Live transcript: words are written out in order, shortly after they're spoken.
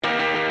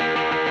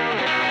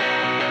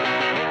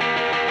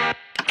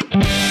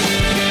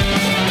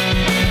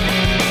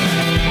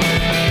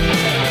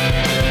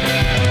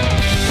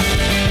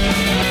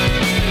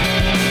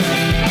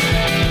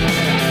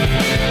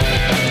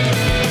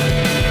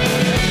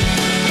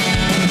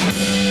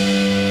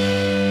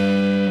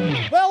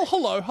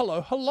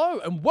Hello,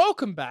 and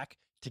welcome back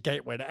to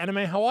Gateway to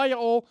Anime. How are you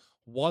all?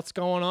 What's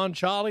going on,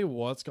 Charlie?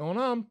 What's going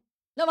on?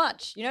 Not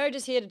much.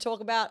 Just here to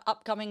talk about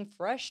upcoming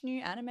fresh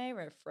new anime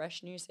or a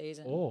fresh new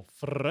season. Oh,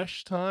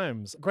 fresh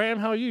times. Graham,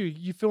 how are you?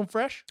 You feeling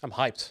fresh? I'm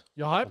hyped.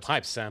 You're hyped?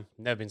 I'm hyped, Sam.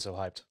 Never been so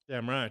hyped.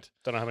 Damn right.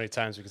 Don't know how many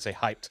times we can say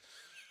hyped.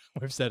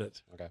 We've said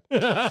it. Okay.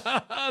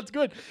 That's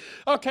good.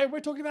 Okay,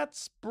 we're talking about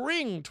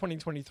spring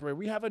 2023.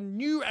 We have a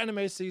new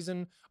anime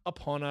season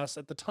upon us.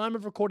 At the time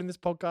of recording this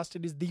podcast,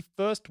 it is the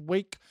first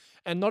week,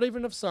 and not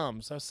even of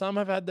some. So some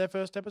have had their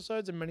first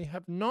episodes and many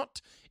have not.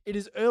 It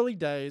is early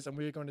days, and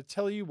we are going to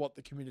tell you what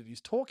the community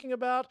is talking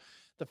about,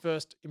 the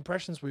first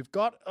impressions we've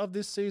got of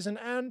this season,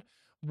 and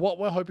what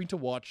we're hoping to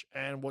watch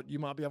and what you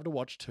might be able to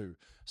watch too.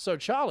 So,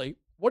 Charlie,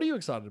 what are you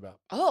excited about?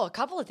 Oh, a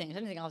couple of things. I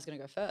didn't think I was going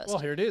to go first. Well,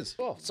 here it is.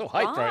 Oh, so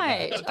hyped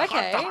right now.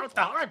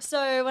 Okay.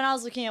 So when I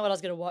was looking at what I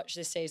was going to watch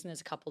this season,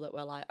 there's a couple that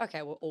were like,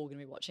 okay, we're all going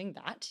to be watching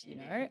that,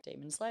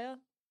 Demon Slayer.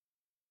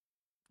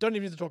 Don't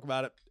even need to talk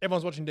about it.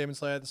 Everyone's watching Demon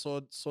Slayer,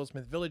 the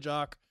Swordsmith Village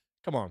arc.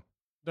 Come on.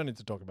 Don't need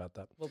to talk about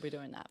that. We'll be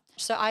doing that.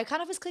 So I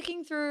kind of was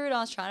clicking through and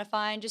I was trying to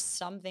find just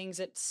some things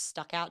that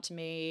stuck out to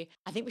me.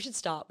 I think we should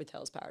start with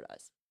Hell's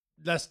Paradise.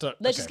 Let's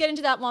just get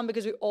into that one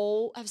because we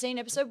all have seen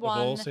episode one.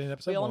 We've all seen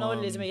episode we all know one.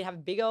 what it is and we have a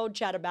big old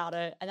chat about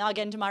it. And then I'll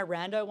get into my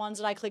rando ones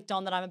that I clicked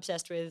on that I'm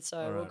obsessed with.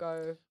 So we'll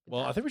go.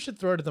 Well, I think we should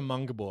throw to the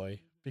manga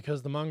boy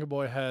because the manga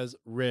boy has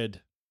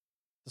read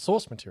the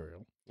source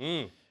material.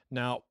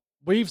 Now,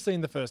 we've seen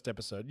the first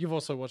episode. You've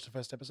also watched the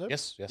first episode?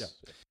 Yes. Yeah.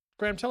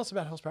 Graham, tell us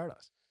about Hell's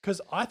Paradise because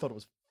I thought it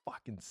was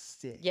fucking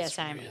sick. Yeah, It's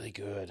same. really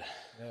good.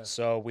 Yeah.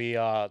 So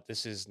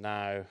this is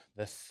now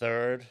the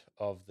third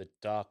of the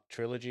Dark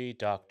Trilogy,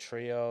 Dark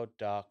Trio,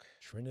 Dark...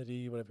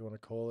 Trinity, whatever you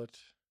want to call it.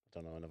 I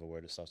don't know another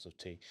word that starts with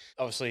T.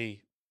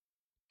 Obviously,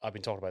 I've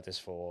been talking about this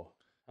for...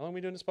 How long have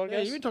we doing this podcast? Yeah,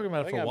 you've been talking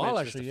about it for a while,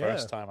 actually, the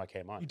first time I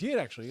came on. You did,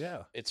 actually,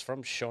 yeah. It's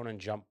from Shonen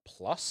Jump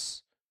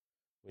Plus,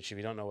 which if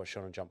you don't know what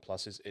Shonen Jump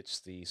Plus is, it's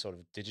the sort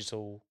of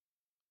digital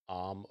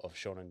arm of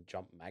Shonen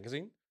Jump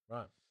magazine.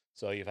 Right.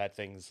 So you've had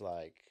things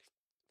like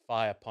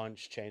Fire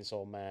Punch,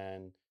 Chainsaw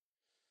Man,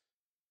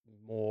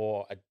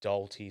 more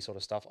adulty sort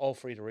of stuff, all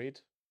free to read.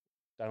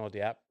 Download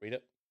the app, read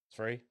it. It's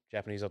free.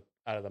 Japanese are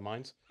out of their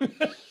minds.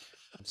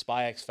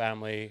 Spy X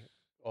Family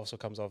also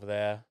comes over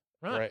there.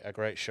 Right. A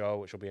great show,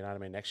 which will be an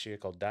anime next year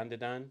called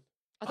Dandadan.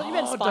 I thought you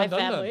meant Spy Dun, dun,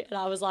 dun. Family, and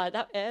I was like,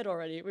 that aired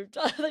already.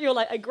 I thought you were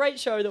like, a great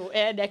show that will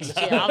air next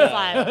year.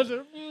 I was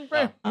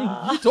like,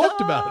 You talked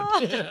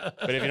about it. Yeah.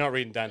 But if you're not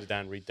reading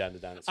Dandadan, read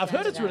Dandadan. I've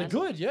heard it's really Dandadan.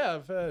 good. Yeah,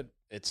 I've heard.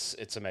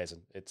 It's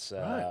amazing. It's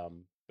Right.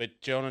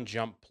 But Shonen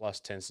Jump Plus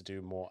tends to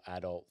do more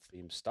adult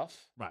themed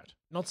stuff. Right.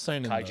 Not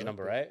saying Kaiju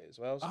number 8 as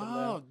well. is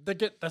from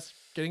there. That's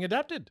getting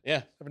adapted.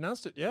 Yeah. I've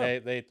announced it. Yeah.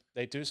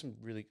 They do some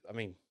really. I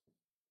mean,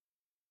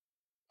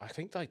 I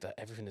think like that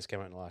everything that's came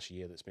out in the last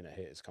year that's been a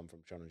hit has come from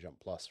Shonen Jump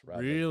Plus,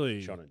 rather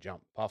Really? than Shonen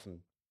Jump. Apart from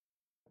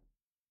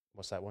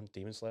what's that one?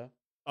 Demon Slayer.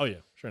 Oh yeah,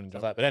 Shonen Stuff Jump.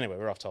 like that. But anyway,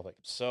 we're off topic.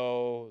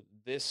 So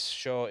this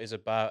show is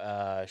about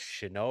a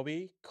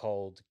shinobi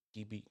called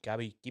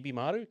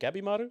Gabimaru,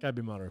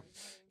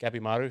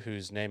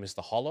 whose name is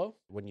the Hollow.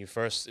 When you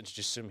first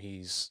introduce him,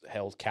 he's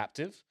held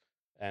captive,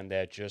 and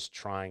they're just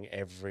trying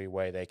every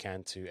way they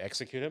can to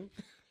execute him.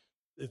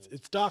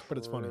 It's dark, but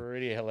it's funny.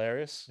 Really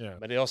hilarious. Yeah.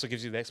 But it also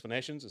gives you the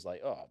explanations. It's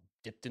like,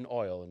 dipped in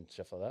oil and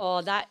stuff like that.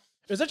 oh, that.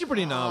 It was actually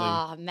pretty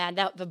gnarly. Oh, man,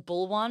 the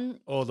bull one.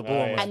 Oh, the Oh, ball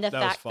yeah. was, And the that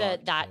was fact fun.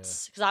 that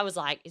that's. Because I was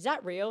like, is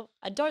that real?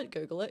 And don't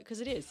Google it, because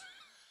it is.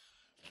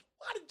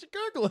 Why did you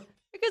Google it?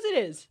 Because it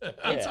is.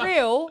 It's Yeah.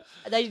 real.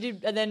 And they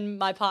did, and then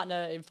my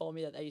partner informed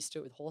me that they used to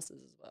do it with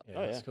horses as well. Yeah,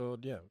 Oh, it's yeah.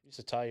 called Used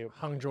to tie you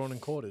hung, drawn, and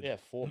quartered.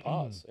 4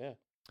 parts. Yeah.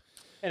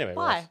 Anyway,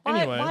 Why? Ross.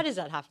 Anyway. Why does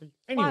that happen?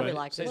 Why are we Anyway,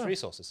 like Saves this?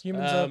 resources.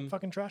 Humans are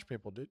fucking trash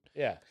people, dude.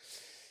 Yeah.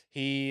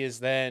 He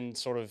is then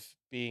sort of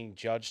being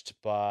judged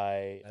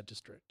by That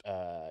district.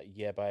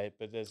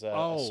 but there's a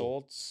Oh.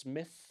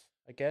 swordsmith,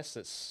 I guess,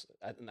 that's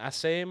an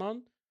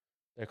assayman.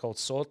 They're called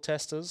sword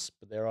testers,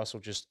 but they're also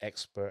just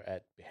expert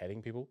at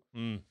beheading people.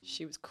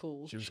 She was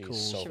cool. She was She's cool.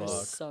 so She fuck.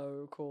 was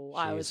so cool. She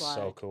I was is like,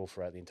 so cool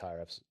throughout the entire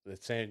episode. The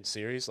same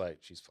series, like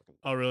she's fucking.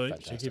 Oh, really?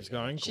 fantastic. She keeps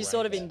going? she's Great.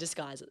 sort of in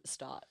disguise at the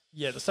start.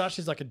 Yeah, at the start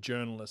she's like a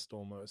journalist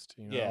almost.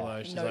 You know, Yeah.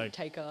 like she's Note like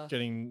taker.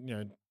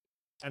 getting,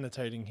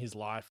 annotating his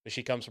life. But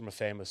she comes from a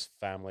famous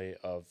family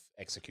of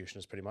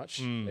executioners, pretty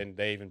much, Mm. and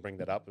they even bring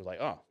that up. It's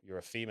like, oh, you're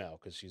a female,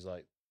 because she's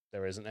like,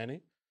 there isn't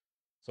any.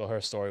 So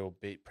her story will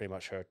be pretty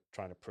much her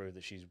trying to prove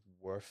that she's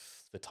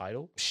worth the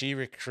title. She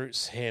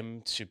recruits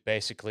him to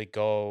basically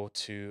go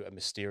to a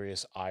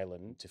mysterious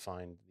island to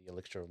find the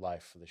elixir of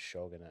life for the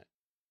shogunate.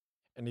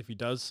 And if he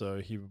does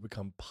so, he will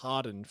become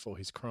pardoned for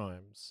his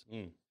crimes.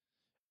 Mm.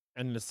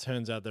 And it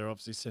turns out they're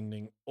obviously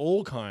sending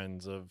all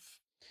kinds of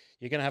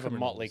You're going to have a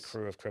motley criminals.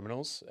 crew of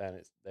criminals,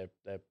 and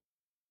they're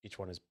each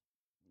one is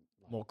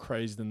more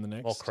crazy than the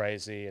next. more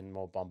crazy and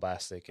more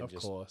bombastic. And Of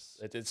just, course.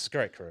 It's a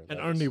great crew. And Like,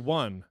 only it's-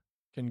 one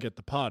can get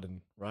the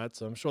pardon, right?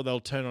 So I'm sure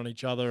they'll turn on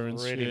each other and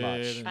Pretty shit.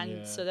 much. And, And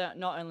yeah. so that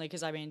not only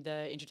because I mean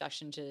the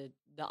introduction to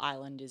the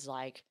island is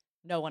like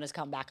no one has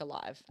come back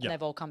alive. And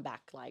they've all come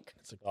back like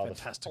It's a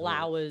fantastic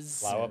flowers,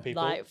 flower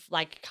people.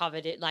 like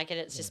covered it, like, and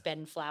it's just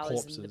been flowers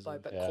Corpses in the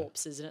boat, but and-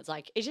 corpses. And it's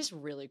like, it's just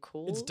really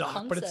cool. It's dark,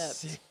 concept. but it's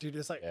sick, dude.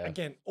 It's like,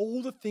 again,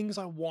 all the things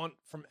I want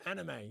from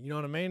anime. You know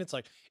what I mean? It's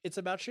like, it's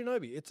about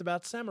shinobi. It's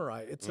about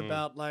samurai. It's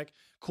about like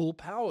cool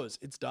powers.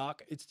 It's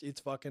dark. It's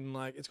fucking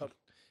like, it's got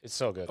It's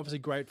so good. obviously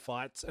great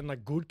fights and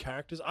like good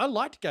characters. I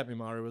liked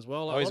Gabimaru as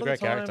well. Like, he's a lot great of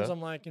the times character.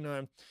 I'm like,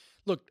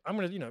 look, I'm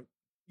going to,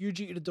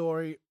 Yuji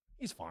Itadori,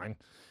 he's fine,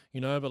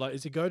 but like,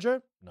 is he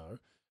Gojo? No.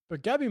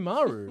 But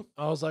Gabimaru,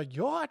 I was like,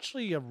 you're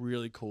actually a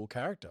really cool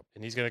character.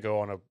 And he's going to go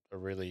on a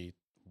really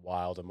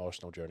wild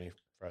emotional journey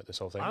throughout this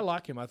whole thing. I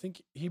like him. I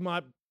think he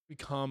might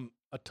become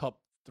a top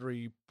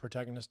 3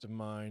 protagonist of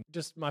mine.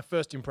 Just my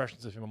first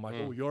impressions of him, I'm like,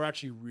 oh, you're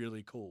actually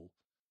really cool.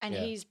 And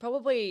he's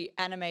probably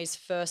anime's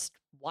first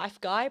wife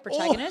guy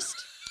protagonist.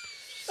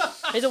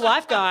 He's a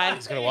wife guy.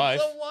 He's got a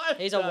wife.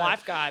 He's a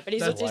wife guy, but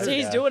he's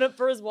guy. doing it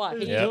for his wife.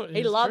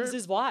 He loves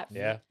his wife.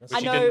 Yeah. That's Which I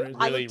he know, didn't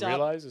I really looked up-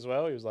 realize as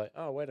well. He was like,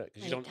 oh, wait a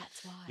minute.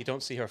 That's why. You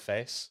don't see her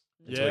face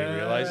until he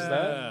realizes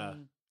that.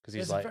 Because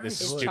he's It's like, very this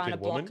good. He's trying to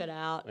stupid woman. block it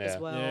out Yeah. as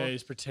well. Yeah,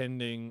 he's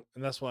pretending.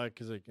 And that's why,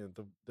 because like,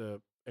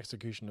 the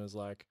executioner's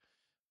like,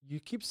 you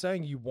keep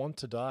saying you want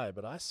to die,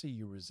 but I see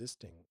you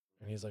resisting.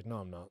 And he's like, no,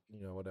 I'm not.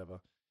 Whatever.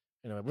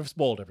 Anyway, we've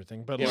spoiled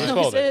everything. But Yeah, we like,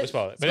 spoiled it. We It's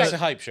spoiled it. But great. it's a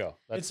hype show.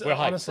 it's We're hyped.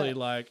 honestly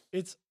like,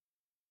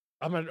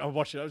 I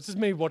watch it. It's just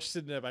me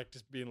sitting there back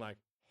just being like,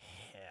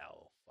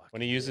 hell.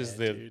 When he uses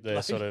dude. the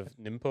Like, sort of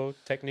Nimpo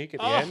technique at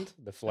the Oh, end,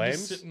 the I'm just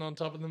flames. sitting on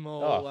top of them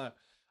all. Oh, like,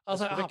 I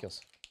was That's like,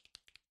 ridiculous.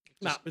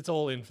 nah, it's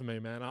all in for me,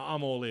 man.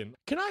 I'm all in.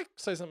 Can I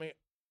say something?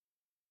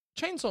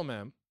 Chainsaw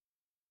Man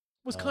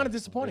was kind of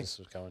disappointing. This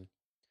was going.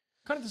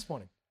 Kind of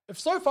disappointing. If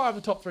so far of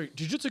the top 3,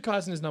 Jujutsu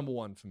Kaisen is number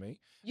 1 for me.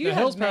 You Now, have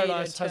Hell's made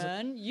Paradise a has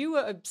turn. You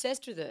were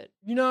obsessed with it.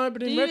 but in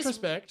Do you just-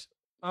 retrospect,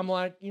 I'm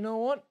like, you know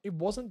what? It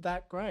wasn't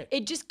that great.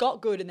 It just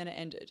got good and then it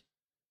ended.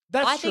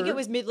 That's I think true. it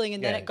was middling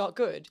and then Yeah. it got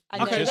good.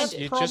 And Okay, then it that's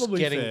ended. You're just probably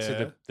getting to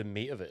fair. the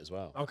meat of it as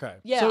well. Okay.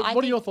 Yeah, So, I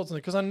what are your think- thoughts on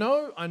it? Because I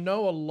know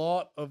a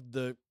lot of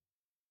the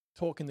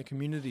talk in the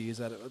community is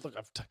that look,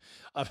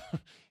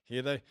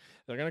 here they're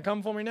gonna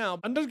come for me now.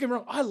 And don't get me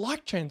wrong, I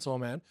like Chainsaw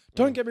Man.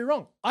 Don't get me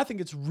wrong, I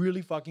think it's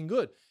really fucking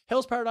good.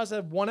 Hell's Paradise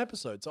had 1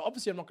 episode, so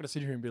obviously I'm not gonna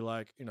sit here and be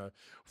like,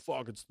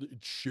 fuck, it's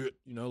shit,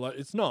 like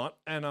it's not.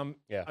 And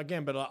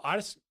again, but I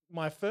just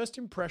my first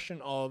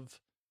impression of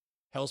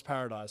Hell's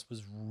Paradise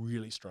was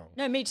really strong.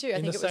 No, me too. I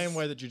in think the it was, same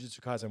way that Jujutsu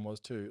Kaisen was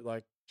too.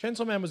 Like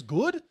Chainsaw Man was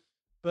good,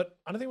 but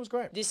I don't think it was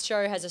great. this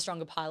show has a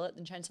stronger pilot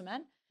than Chainsaw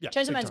Man. Yeah,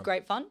 Chainsaw big Man's time.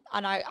 great fun.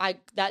 And I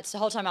that's the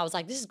whole time I was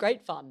like, this is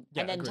great fun.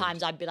 Yeah, and then agreed.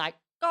 times I'd be like,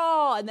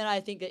 oh, and then I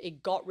think that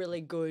it got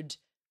really good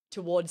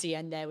towards the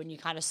end there when you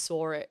kind of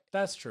saw it.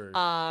 That's true.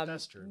 Um,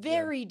 That's true. yeah.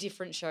 Very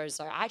different shows.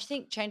 So I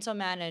actually think Chainsaw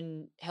Man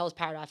and Hell's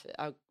Paradise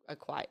are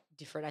quite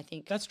different. I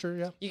think That's true.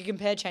 Yeah. you can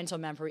compare Chainsaw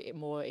Man probably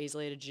more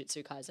easily to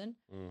Jujutsu Kaisen.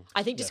 Mm.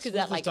 I think just Yes. because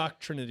Well, that the like Dark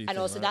Trinity, and thing,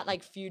 also right? that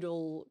like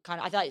feudal kind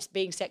of, I thought it's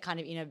being set kind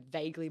of in a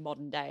vaguely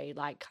modern day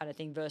like kind of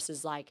thing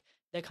versus like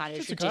the kind of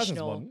Jujutsu Kaisen's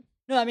traditional. modern.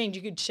 No, I mean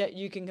you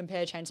can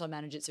compare Chainsaw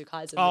Man and Jujutsu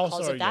Kaisen Oh,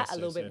 because sorry, of that yes, a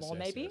little yes, bit yes, more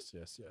yes, maybe.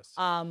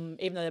 Yes.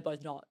 Even though they're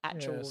both not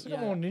actual. It's got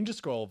more Ninja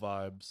Scroll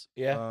vibes.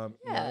 Yeah.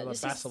 Yeah, like this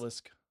is-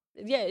 Basilisk.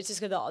 Yeah, it's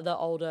just got the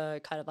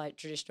older kind of like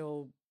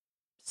traditional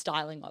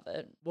styling of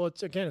it. Well,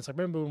 it's like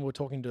remember when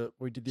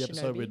we did the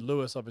episode with Shinobi.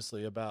 Lewis,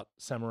 obviously about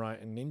samurai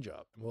and ninja,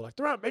 and we're like,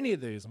 there aren't many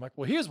of these. I'm like,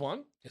 well, here's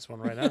one. This one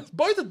right now. It's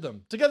both of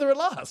them together at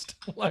last.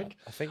 Like,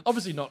 I think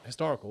obviously not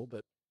historical,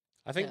 but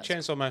I think Yeah,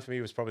 Chainsaw Man for me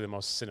was probably the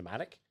most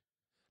cinematic.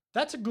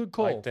 that's a good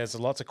call. Like, there's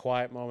lots of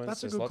quiet moments.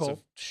 That's a There's good lots call.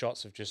 of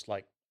shots of just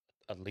like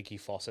a leaky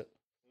faucet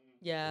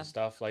Yeah. and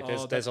stuff. Like,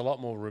 Oh, there's a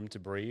lot more room to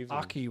breathe. and-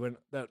 Aki when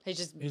that He's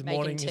just his making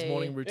morning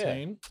tea,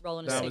 routine.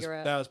 rolling a That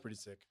cigarette. was pretty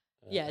sick.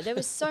 Yeah, there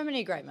was so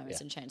many great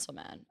moments in Chainsaw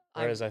Man.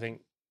 Whereas I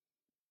think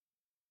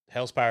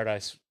Hell's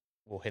Paradise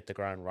will hit the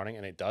ground running,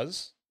 and it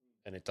does,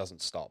 and it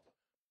doesn't stop.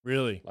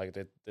 Really? Like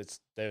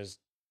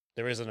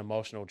there is an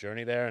emotional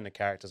journey there, and the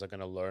characters are going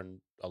to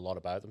learn a lot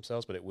about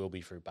themselves, but it will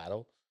be through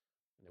battle,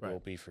 and it Right. will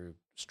be through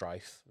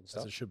strife and As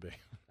stuff, it should be.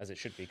 as it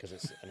should be because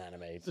it's an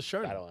anime, It's a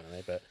shonen. battle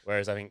anime. But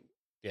whereas I think,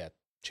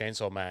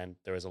 Chainsaw Man,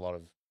 there is a lot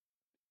of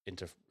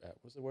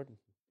what's the word?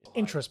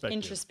 Introspective.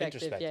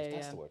 Introspective. Yeah,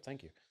 That's yeah. the word.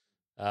 Thank you.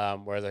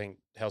 Whereas I think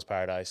Hell's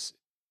Paradise,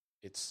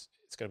 it's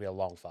going to be a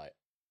long fight,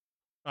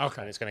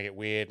 Okay. and it's going to get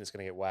weird, and it's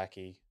going to get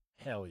wacky,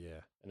 Hell yeah.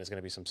 and there's going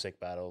to be some sick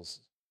battles.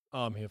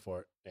 Oh, I'm here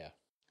for it.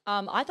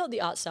 I thought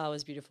the art style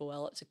was beautiful.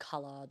 Well, it's a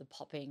color, the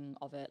popping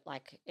of it, I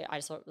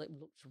just thought it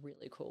looked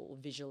really cool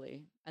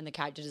visually, and the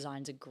character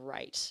designs are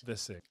great. They're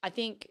sick. I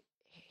think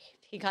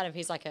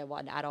he's like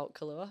an adult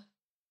Kahlua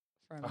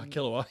from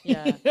Killua.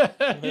 Yeah.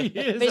 He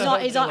is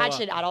But he's not Killua.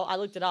 actually an adult. I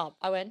looked it up.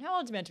 I went, how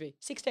old is he meant to be?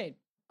 16.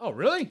 Oh,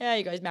 really? Yeah,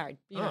 you go. He's married.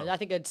 Oh. I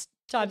think it's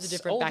times are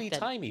different back then.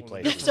 Timey Well,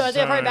 places. So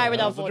they're probably married when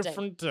they were It was a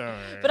 14. different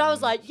time. But I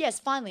was like, yes,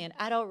 finally, an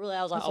adult. Really,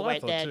 I was like, That's oh what I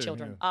wait, thought they're too,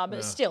 children. yeah. But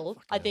Yeah, still,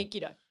 fucking I think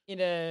in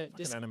Fucking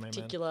this anime, man.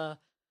 particular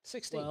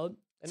 16. world,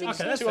 And it was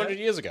Okay, that's 200 fair.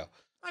 years ago.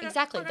 Okay,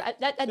 Exactly.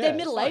 okay. They're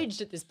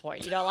middle-aged at this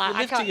point. You know, like, You I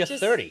live till can't you're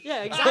just... 30.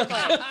 Yeah,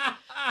 exactly.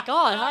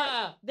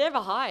 God, never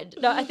hide.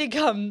 No, I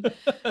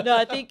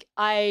think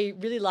I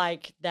really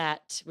like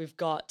that we've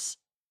got...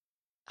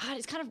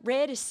 it's kind of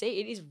rare to see.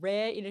 It is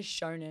rare in a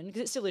shonen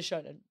because it still is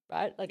shonen,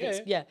 right? Like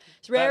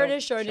it's rare in a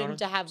shonen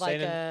to have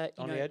like a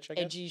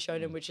edgy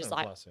shonen, which is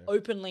like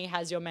openly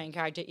has your main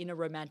character in a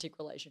romantic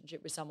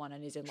relationship with someone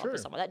and is in love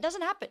with someone. That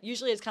doesn't happen.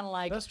 Usually, it's kind of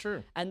like that's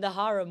true. And the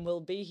harem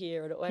will be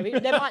here. I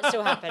mean, that might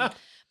still happen,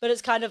 but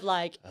it's kind of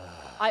like.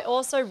 I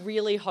also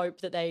really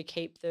hope that they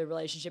keep the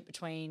relationship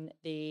between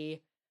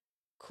the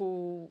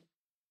cool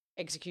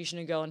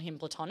executioner girl and him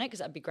platonic because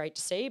that'd be great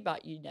to see.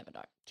 But you never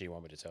know. Do you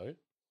want me to tell you?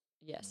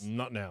 Yes.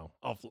 Not now.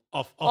 Off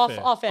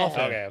air.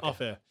 Okay.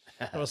 Off air.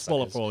 I'll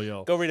spoil it for all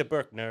y'all. Go read a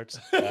book, nerds.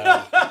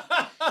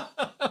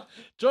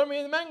 Join me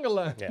in the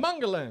Mangaland. Yeah.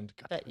 Mangaland.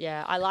 But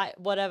yeah, I like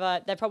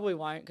whatever. They probably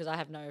won't because I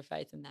have no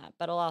faith in that.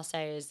 But all I'll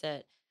say is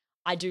that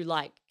I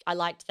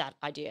liked that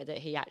idea that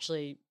he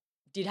actually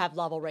did have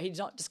love already. He's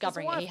not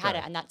discovering it. He had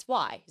it, and that's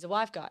why. He's a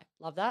wife guy.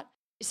 Love that.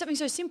 It's something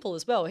so simple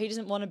as well. He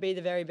doesn't want to be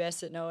the very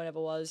best that no one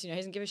ever was. You know, he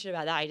doesn't give a shit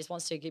about that. He just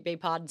wants to be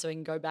pardoned so he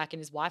can go back and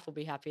his wife will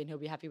be happy and he'll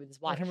be happy with his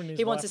wife.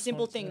 He wants a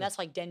simple thing. That's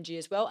like Denji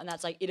as well, and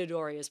that's like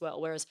Itadori as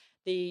well. Whereas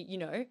the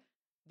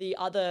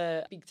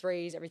other big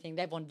threes, everything,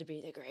 they've wanted to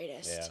be the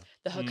greatest.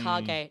 The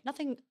Hokage.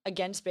 Nothing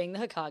against being the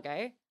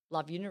Hokage.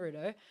 Love you,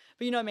 Naruto.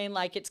 But you know what I mean?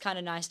 Like, it's kind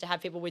of nice to have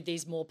people with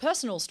these more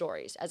personal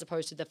stories as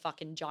opposed to the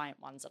fucking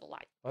giant ones that are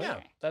like,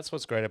 That's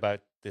what's great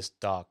about this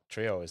dark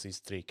trio is these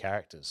three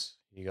characters.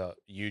 You got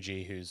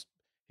Yuji, his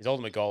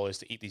ultimate goal is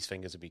to eat these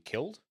fingers and be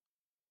killed.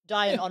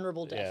 Die an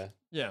honorable death.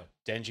 Yeah.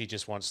 Denji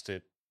just wants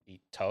to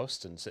eat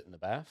toast and sit in the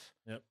bath.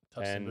 Yep.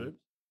 Touch some boob.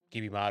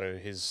 Gibimaru,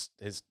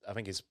 I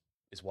think his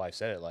wife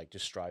said it, like,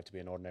 just strive to be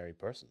an ordinary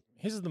person.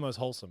 His is the most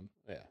wholesome.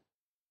 Yeah.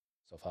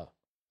 So far.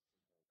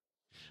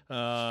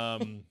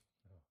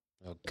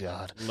 Oh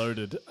God.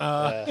 Loaded.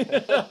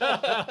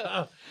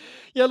 Yeah,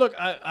 look,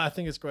 I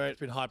think it's great. It's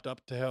been hyped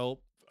up to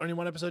hell. Only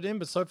one episode in,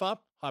 but so far,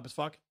 hype as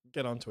fuck.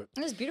 Get onto it.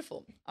 It was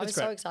beautiful. I was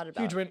great. so excited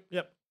about Huge it. win.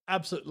 Yep.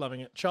 Absolutely loving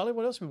it. Charlie,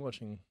 what else have you been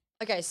watching?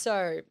 Okay,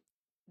 so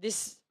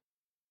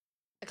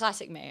a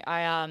classic me.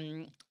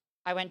 I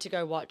went to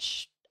go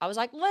watch. I was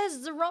like,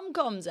 "Where's the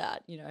Romcoms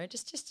at?" You know,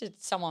 just to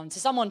someone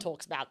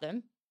talks about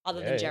them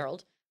other than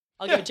Gerald.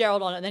 I'll get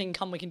Gerald on it, and then he can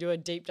come. We can do a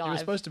deep dive. He was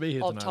supposed to be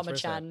here of tonight.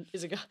 Toma-chan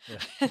is a guy.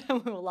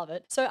 We will love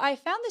it. So I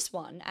found this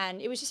one,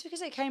 and it was just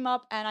because it came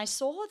up, and I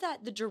saw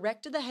that the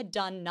director that had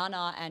done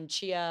Nana and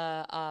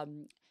Chia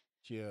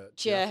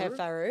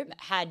Hefaru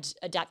had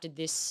adapted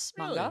this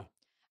manga,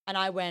 and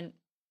I went.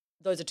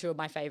 Those are two of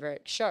my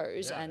favorite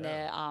shows, and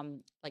they're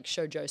like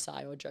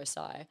shoujosai or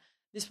josai.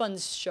 This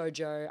one's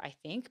shoujo, I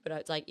think, but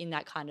it's like in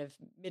that kind of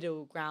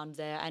middle ground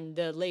there, and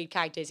the lead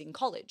character is in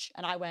college,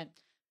 and I went.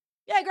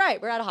 Yeah,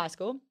 great. We're out of high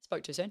school.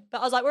 Spoke too soon.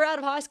 But I was like, we're out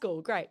of high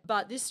school. Great.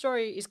 But this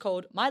story is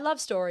called My Love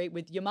Story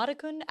with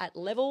Yamada-Kun at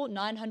level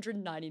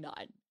 999.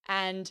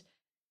 And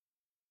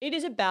it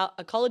is about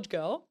a college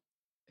girl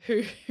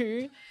who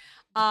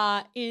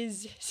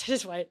is...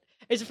 Just wait.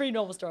 It's a pretty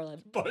normal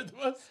storyline. Both of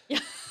us? Yeah.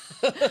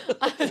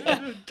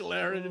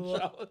 Glaring at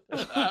Charlotte.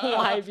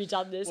 Why have you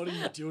done this? What are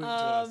you doing to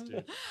us,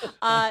 dude?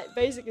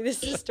 Basically,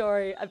 this is a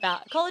story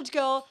about a college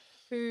girl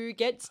who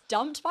gets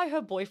dumped by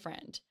her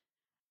boyfriend.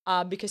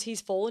 Because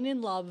he's fallen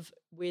in love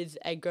with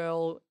a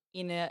girl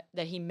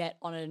that he met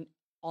on an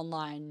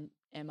online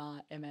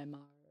MMR.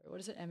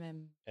 What is it?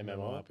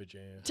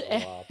 MMORPG.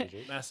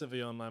 RPG. Massively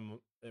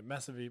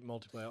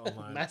multiplayer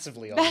online.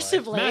 Massively online.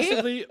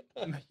 Massively.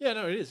 Yeah,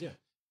 no, it is. Yeah,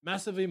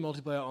 massively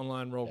multiplayer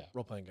online role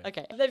playing game.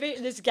 Okay, they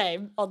beat this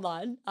game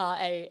online,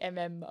 a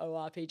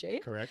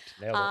MMORPG. Correct.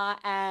 Nailed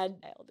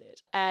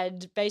it.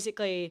 And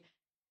basically,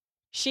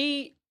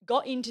 she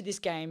got into this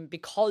game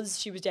because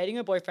she was dating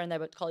her boyfriend. They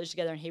went to college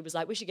together and he was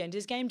like, we should get into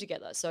this game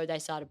together. So they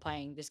started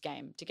playing this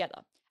game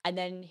together. And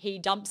then he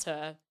dumps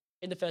her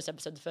in the first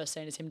episode. The first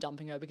scene is him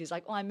dumping her because he's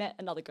like, oh, I met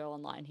another girl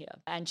online here.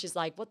 And she's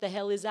like, what the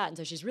hell is that? And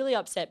so she's really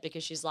upset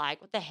because she's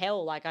like, what the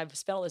hell? Like, I've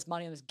spent all this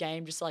money on this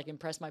game just to like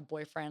impress my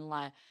boyfriend,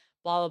 like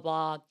blah, blah,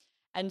 blah.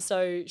 And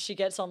so she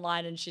gets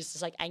online and she's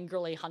just like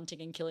angrily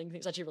hunting and killing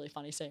things. It's actually a really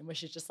funny scene where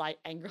she's just like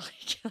angrily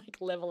like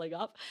leveling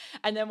up.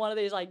 And then one of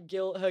these like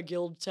her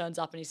guild turns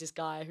up and he's this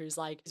guy who's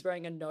like, he's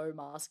wearing a no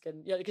mask.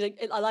 And you know, because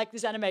I like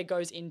this anime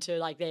goes into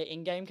like their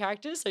in-game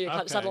characters. So you're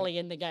suddenly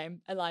in the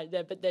game and like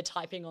they're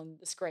typing on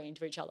the screen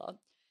to each other.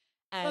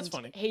 And that's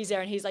funny. He's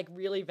there and he's like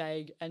really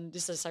vague. And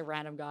this is a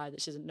random guy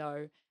that she doesn't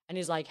know. And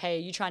he's like, hey,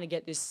 are you trying to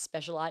get this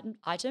special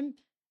item?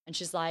 And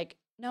she's like,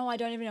 no, I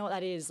don't even know what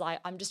that is. Like,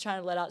 I'm just trying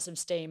to let out some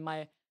steam.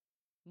 My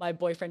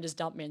boyfriend just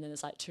dumped me, and then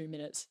it's like 2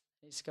 minutes.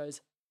 And he just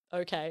goes,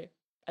 okay.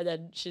 And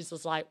then she's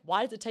just like,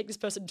 why does it take this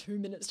person 2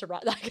 minutes to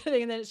write that kind of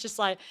thing? And then it's just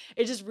like,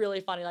 it's just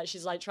really funny. Like,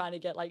 she's like trying to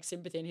get like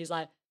sympathy, and he's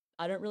like,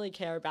 I don't really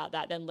care about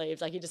that, then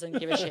leaves. Like, he doesn't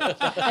give a shit.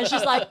 And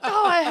she's like,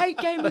 oh, I hate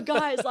gamer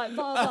guys, like,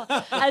 blah,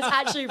 blah. And it's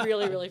actually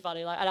really, really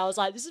funny. Like, and I was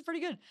like, this is pretty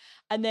good.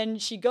 And then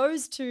she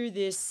goes to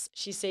this,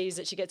 she sees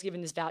that she gets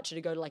given this voucher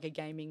to go to like a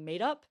gaming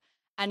meetup.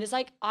 And it's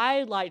like,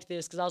 I liked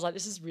this because I was like,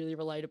 this is really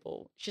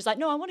relatable. She's like,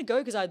 no, I want to go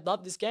because I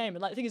love this game.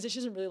 And like, the thing is, she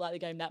doesn't really like the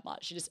game that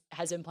much. She just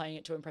has been playing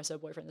it to impress her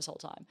boyfriend this whole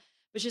time.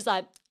 But she's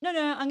like, no,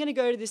 I'm going to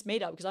go to this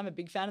meetup because I'm a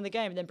big fan of the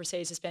game. And then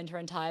proceeds to spend her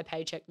entire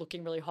paycheck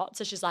looking really hot.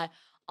 So she's like,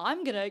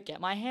 I'm going to get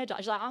my hair done.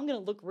 She's like, I'm going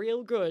to look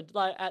real good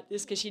like at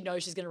this because she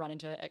knows she's going to run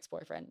into her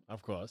ex-boyfriend.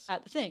 Of course.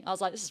 At the thing. I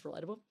was like, this is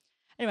relatable.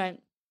 Anyway,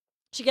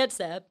 she gets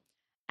there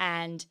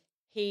and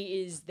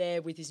he is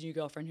there with his new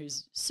girlfriend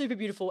who's super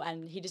beautiful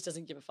and he just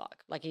doesn't give a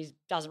fuck. Like he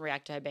doesn't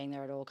react to her being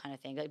there at all kind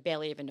of thing. Like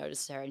barely even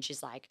notices her. And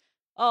she's like,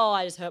 oh,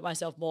 I just hurt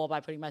myself more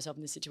by putting myself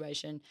in this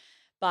situation.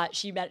 But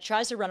she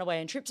tries to run away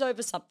and trips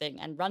over something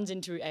and runs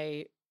into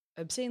a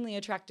obscenely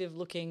attractive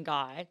looking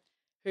guy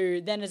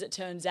who then, as it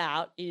turns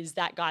out, is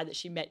that guy that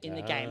she met in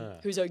the game,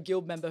 who's a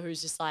guild member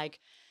who's just like,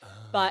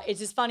 but it's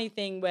this funny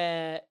thing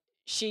where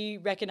she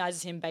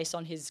recognizes him based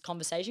on his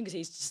conversation because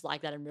he's just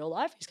like that in real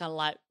life. He's kind of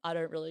like, I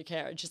don't really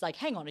care. And she's like,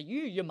 hang on, are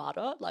you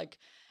Yamada? Like,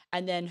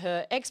 and then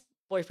her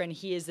ex-boyfriend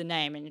hears the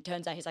name and it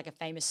turns out he's like a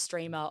famous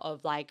streamer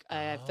of like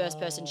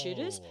first-person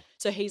shooters.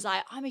 So he's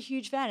like, I'm a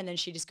huge fan. And then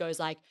she just goes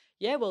like,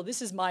 yeah, well,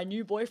 this is my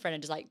new boyfriend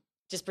and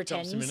just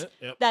pretends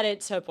that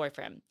it's her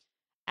boyfriend.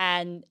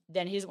 And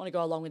then he doesn't want to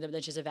go along with it, but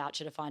then she's a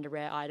voucher to find a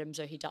rare item,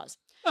 so he does.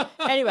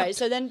 Anyway,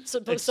 so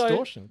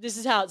this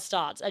is how it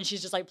starts. And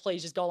she's just like,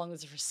 please just go along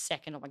with this for a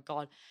second. Oh my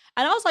God.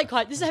 And I was like,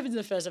 this happens in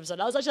the first episode.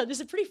 I was actually like, this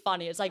is pretty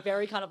funny. It's like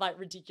very kind of like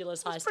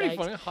ridiculous, high stakes.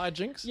 Pretty funny,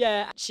 hijinks.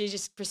 Yeah. She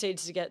just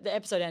proceeds to the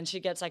episode ends, she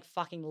gets like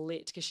fucking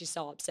lit because she's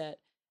so upset.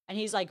 And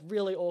he's like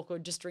really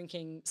awkward, just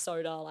drinking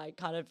soda, like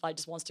kind of like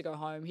just wants to go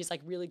home. He's like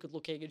really good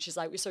looking. And she's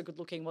like, we're so good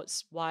looking.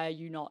 Why are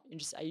you not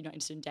interested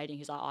in dating?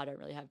 He's like, I don't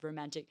really have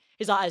romantic.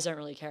 He's like, I just don't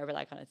really care about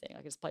that kind of thing.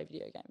 Like I just play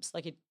video games.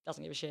 Like he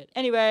doesn't give a shit.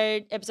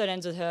 Anyway, episode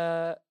ends with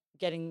her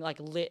getting like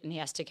lit and he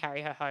has to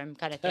carry her home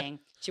kind of thing.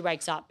 She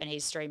wakes up and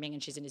he's streaming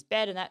and she's in his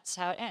bed and that's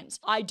how it ends.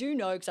 I do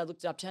know because I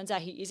looked it up. Turns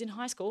out he is in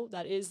high school.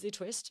 That is the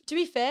twist. To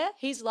be fair,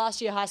 he's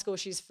last year high school.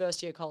 She's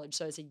first year college.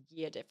 So it's a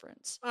year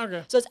difference.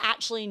 Okay. So it's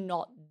actually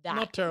not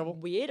terrible.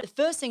 Weird. The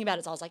first thing about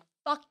it is I was like,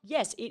 fuck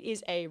yes, it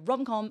is a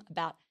rom-com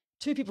about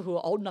two people who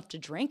are old enough to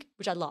drink,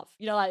 which I love.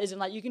 You know, like, isn't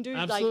like you can do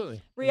Absolutely.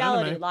 Like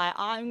reality. Like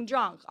I'm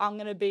drunk. I'm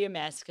going to be a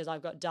mess because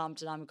I've got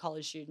dumped and I'm a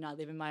college student. I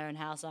live in my own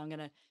house. And I'm going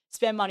to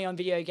spend money on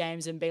video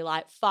games and be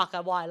like, fuck,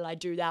 why did I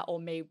do that? Or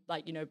me,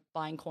 like, you know,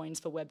 buying coins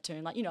for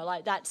Webtoon. Like, you know,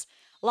 like that's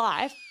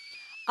life.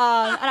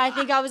 And I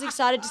think I was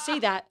excited to see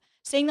that.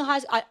 Seeing the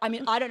highs, I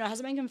mean, I don't know, it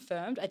hasn't been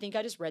confirmed. I think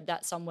I just read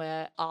that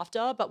somewhere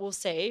after, but we'll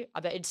see. I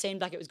bet it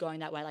seemed like it was going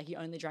that way. Like he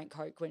only drank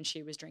Coke when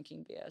she was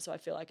drinking beer. So I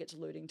feel like it's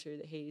alluding to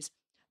that he's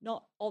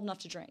not old enough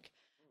to drink.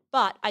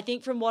 But I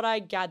think from what I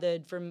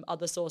gathered from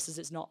other sources,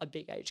 it's not a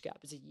big age gap.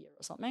 It's a year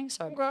or something.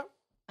 So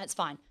that's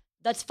fine.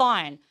 That's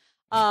fine.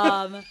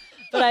 But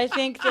I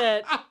think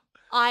that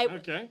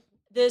the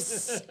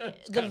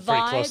pretty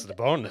vibe close to the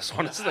bone, this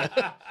one, isn't it?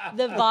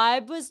 the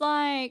vibe was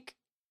like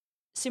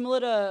similar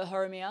to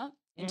Horimiya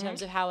in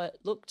terms of how it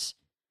looked.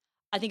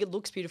 I think it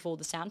looks beautiful.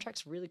 The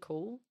soundtrack's really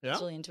cool. Yeah. I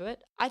was really into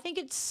it. I think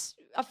it's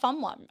a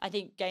fun one. I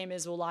think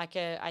gamers will like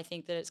it. I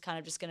think that it's kind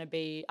of just going to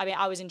be, I mean,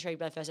 I was intrigued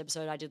by the first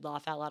episode. I did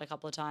laugh out loud a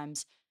couple of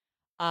times.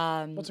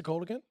 What's it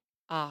called again?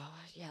 Oh,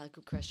 yeah,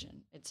 good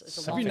question. It's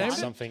a Have long you named one.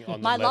 it? Something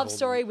on My the love level-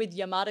 story with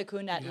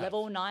Yamada-Kun at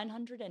level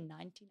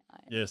 999.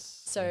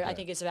 Yes. So I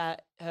think it's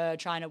about her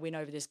trying to win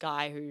over this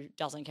guy who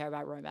doesn't care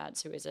about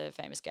romance, who is a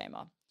famous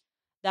gamer.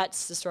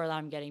 That's the story that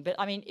I'm getting. But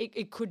I mean,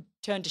 it could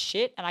turn to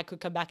shit and I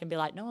could come back and be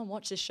like, no one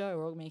watched this show,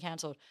 we're all going to be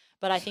cancelled.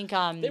 But I think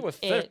They were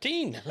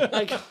 13.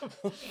 like,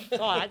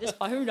 oh, at this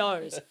point, who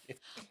knows?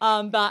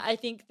 But I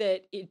think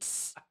that it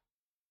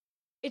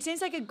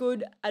seems like a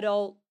good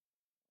adult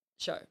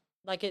show.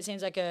 Like it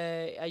seems like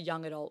a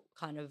young adult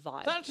kind of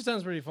vibe. That actually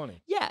sounds really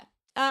funny. Yeah,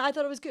 I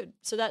thought it was good.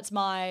 So that's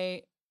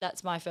my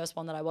first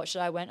one that I watched.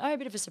 And I went, oh, a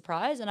bit of a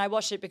surprise. And I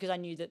watched it because I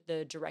knew that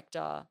the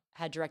director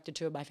had directed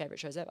two of my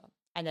favorite shows ever.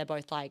 And they're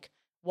both like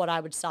what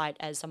I would cite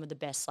as some of the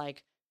best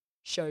like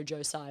show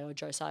josei or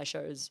josei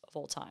shows of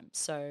all time.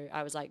 So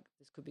I was like,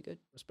 this could be good.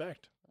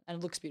 Respect. And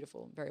it looks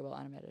beautiful, very well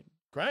animated.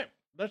 Great.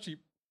 Actually,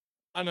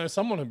 I know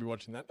someone who'll be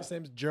watching that. His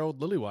name's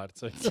Gerald Lillywhite.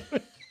 So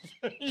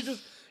you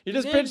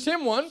just pitched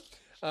him one.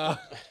 I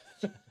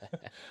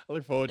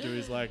look forward to it.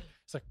 He's like,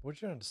 what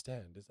do you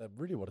understand? Is that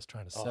really what it's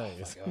trying to say? Oh my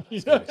God,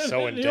 it's gonna be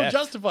so in He'll depth.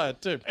 justify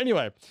it too.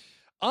 Anyway,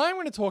 I'm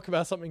going to talk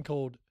about something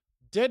called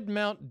Dead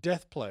Mount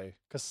Death Play,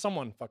 because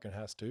someone fucking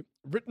has to.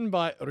 Written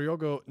by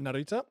Ryogo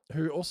Narita,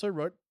 who also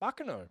wrote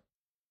Baccano.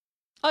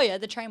 Oh, yeah,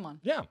 the train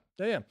one. Yeah.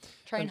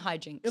 Train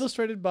hijinks.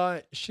 Illustrated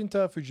by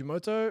Shinta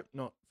Fujimoto,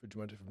 not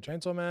Fujimoto from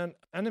Chainsaw Man.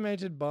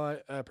 Animated by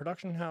a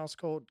production house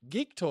called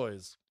Geek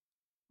Toys.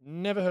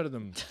 Never heard of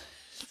them.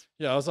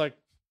 Yeah, I was like,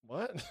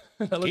 what?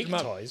 I looked Geek him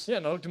up. Toys? Yeah,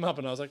 and I looked him up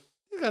and I was like,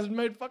 these guys have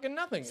made fucking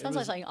nothing. Sounds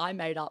like something I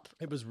made up.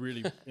 It was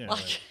really,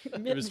 Like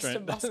it was Mr.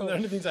 strange. Muscle. The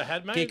only things I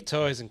had made. Geek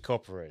Toys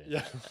Incorporated.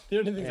 Yeah, the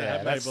only things I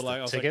had made that's were like, the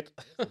I was ticket.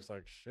 like, I was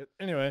like, shit.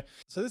 Anyway,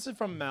 so this is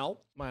from Mal,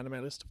 my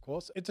anime list, of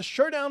course. It's a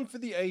showdown for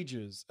the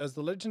ages as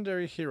the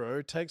legendary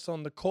hero takes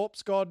on the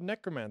corpse god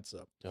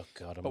Necromancer. Oh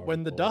God, I'm But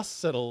when the bored. dust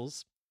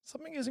settles,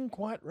 something isn't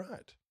quite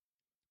right.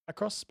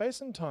 Across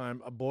space and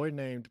time, a boy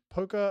named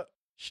Poka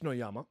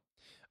Shinoyama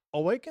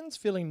awakens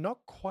feeling not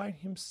quite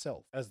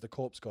himself as the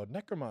corpse god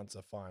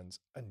Necromancer finds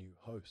a new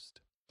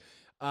host.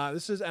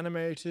 This is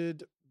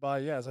animated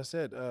by, as I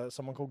said,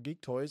 someone called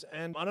Geek Toys,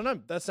 and I don't know,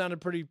 that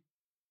sounded pretty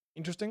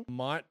interesting.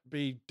 Might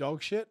be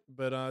dog shit,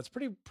 but it's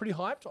pretty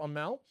hyped on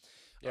Mal.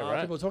 Yeah,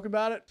 right. People are talking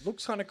about it.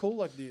 Looks kind of cool,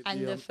 like the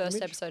first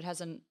image. episode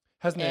hasn't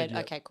Hasn't aired. aired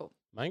yet. Okay, cool.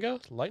 Manga?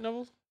 Light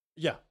novel?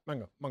 Yeah,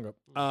 manga.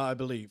 I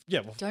believe.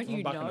 Yeah, well, Don't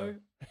you fuck know?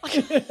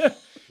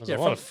 There's Yeah, a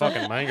lot of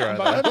fucking manga out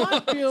But it there.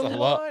 might be It's a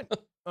lot. online.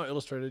 Oh,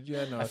 illustrated.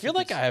 Yeah, no. I feel think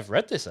like I it's- have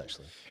read this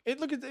actually.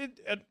 Look at it.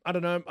 I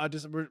don't know.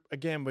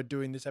 We're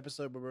doing this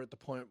episode where we're at the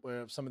point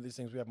where some of these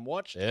things we haven't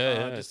watched.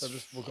 We're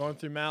going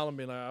through Mal and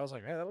being like, I was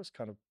like, hey, that looks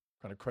kind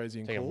of crazy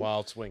and Taking cool.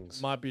 wild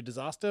swings. Might be a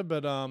disaster,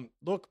 but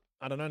look,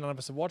 I don't know. None of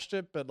us have watched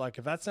it, but like,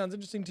 if that sounds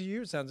interesting to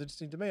you, it sounds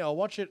interesting to me. I'll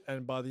watch it,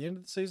 and by the end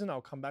of the season,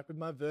 I'll come back with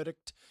my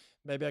verdict.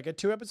 Maybe I get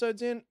 2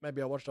 episodes in.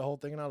 Maybe I watch the whole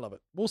thing and I love it.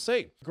 We'll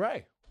see.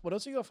 Gray, what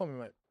else you got for me,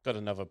 mate? Got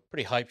another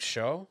pretty hyped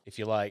show. If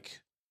you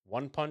like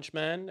One Punch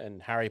Man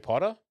and Harry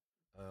Potter,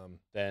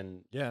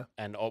 then Yeah.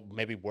 and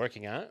maybe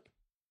working out.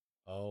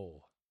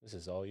 Oh, This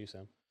is all you,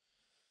 Sam,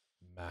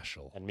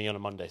 Mashle. and me on a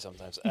Monday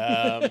sometimes.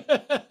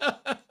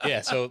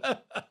 Yeah, so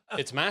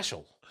it's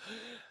Mashle.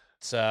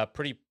 It's a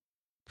pretty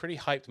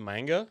hyped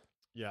manga.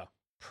 Yeah.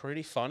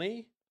 Pretty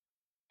funny.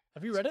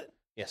 Have you read it?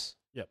 Yes,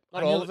 Yep.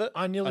 Not all of it,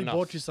 I nearly enough.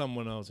 bought you some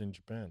when I was in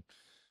Japan.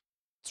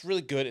 it's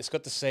really good. It's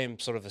got the same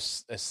sort of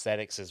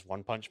aesthetics as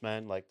One Punch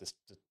Man. Like this,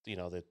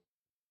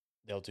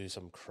 they'll do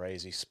some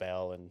crazy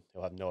spell and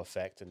it'll have no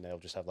effect, and they'll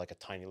just have like a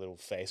tiny little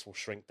face will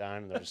shrink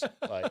down, and they're just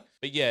like.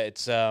 But yeah,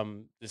 it's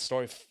the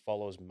story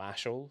follows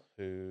Mashle,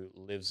 who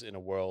lives in a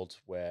world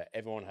where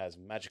everyone has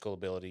magical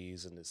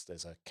abilities, and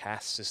there's a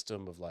caste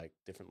system of like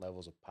different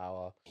levels of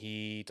power.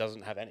 He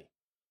doesn't have any.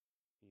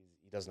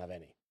 He doesn't have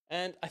any,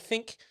 and I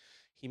think.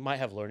 He might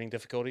have learning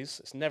difficulties.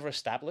 It's never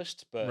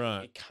established, but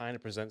Right. he kind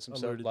of presents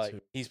himself Alluded like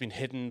to. he's been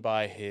hidden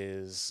by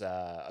his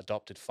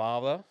adopted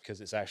father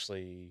because it's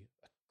actually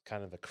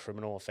kind of a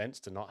criminal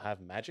offense to not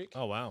have magic.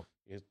 Oh, wow.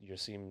 You're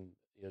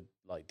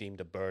like deemed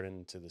a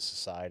burden to the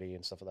society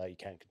and stuff like that. You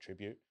can't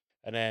contribute.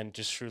 And then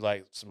just through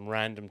like some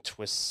random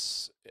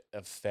twists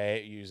of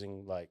fate,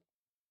 using like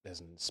there's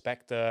an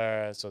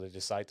inspector, so they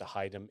decide to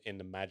hide him in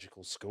the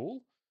magical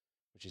school,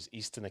 which is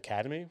Eastern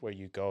Academy, where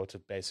you go to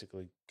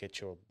basically get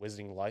your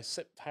wizarding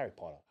license. Harry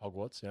Potter.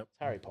 Hogwarts, yep.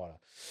 Harry Potter.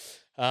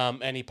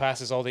 And he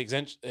passes all the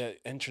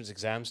entrance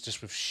exams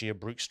just with sheer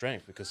brute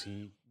strength because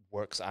he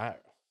works out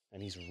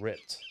and he's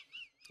ripped.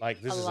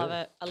 Like this I is love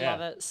it. I Yeah.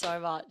 love it so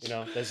much. You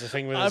know, there's the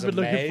thing where I've there's a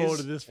been looking maze, forward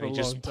to this for and a he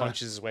just long time.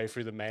 punches his way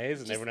through the maze,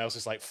 and everyone else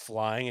is like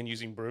flying and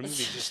using brooms.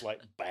 He just like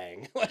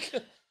bang, like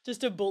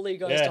Just a bully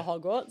goes Yeah. to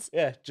Hogwarts.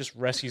 yeah, just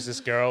rescues this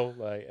girl.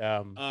 Like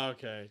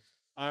Okay.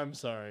 I'm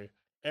sorry.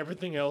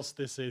 Everything else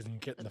this season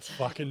get in the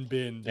fucking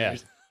bin, dude. Yeah.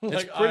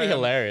 Like, it's pretty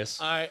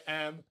hilarious I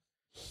am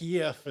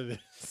here for this.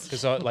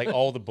 because like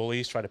all the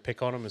bullies try to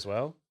pick on him as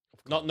well,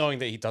 not knowing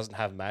that he doesn't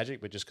have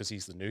magic, but just because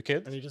he's the new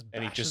kid, And he just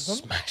and he bashes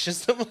just them?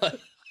 smashes them. Like,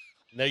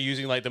 and they're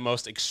using like the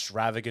most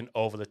extravagant,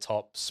 over the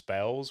top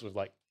spells with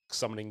like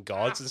summoning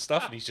gods and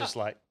stuff, and he's just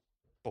like,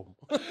 boom.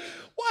 Why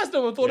has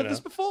no one thought You of this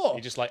know, before?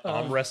 He just like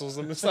arm wrestles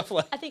them and stuff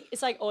like. I think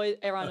it's like always,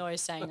 everyone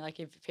always saying like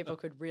if people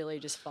could really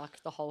just fuck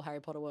the whole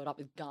Harry Potter world up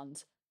with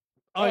guns.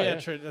 Oh, Oh, yeah, yeah.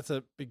 true. That's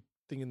a big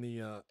thing in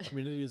the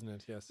community, isn't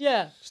it? Yes.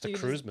 Yeah. Just a you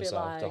could cruise be missile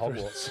to like-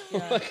 Hogwarts.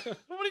 Yeah. Like,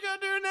 What are you going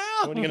to do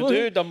now? what are you gonna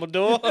do,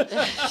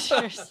 Dumbledore?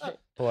 Seriously.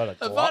 Pull out a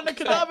I found a Glock.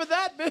 cadaver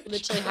that bitch.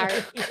 Literally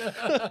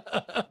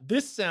Harry.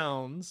 This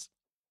sounds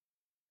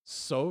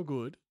so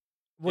good.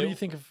 What do you It-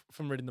 think of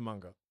from reading the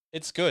manga?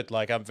 It's good.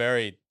 Like I'm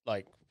very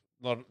like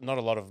not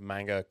a lot of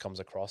manga comes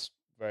across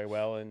very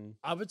well, and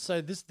I would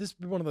say this would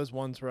be one of those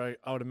ones where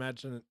I would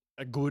imagine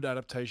a good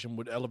adaptation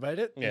would elevate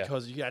it Yeah.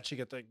 because you actually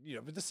get the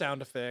with the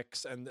sound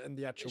effects and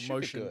the actual should be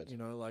motion. good.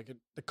 Like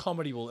the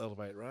comedy will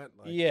elevate, right?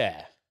 Like,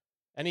 yeah.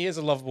 And he is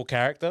a lovable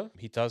character.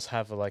 He does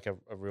have a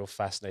real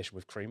fascination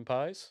with cream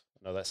pies.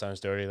 I know that sounds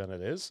dirtier than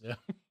it is. Yeah.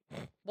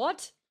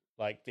 What?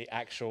 Like the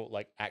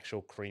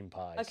actual cream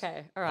pies.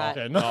 Okay. All right.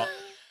 Okay. No. Not,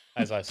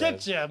 as I said.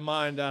 Get your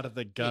mind out of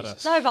the gutter.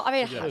 Jesus. No, but I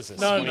mean, What is this?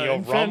 No, One of no, your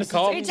in fairness,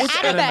 rom-coms?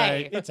 it's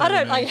anime. It's I don't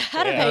anime. like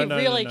anime.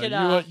 Really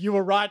can. You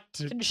were right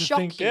to can shock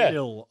think you. Yeah.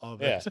 ill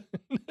of Yeah. it.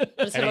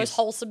 It's the and most he's-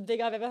 wholesome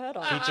thing I've ever heard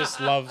of. He just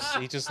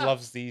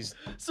loves these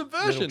little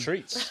Subversion.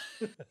 treats.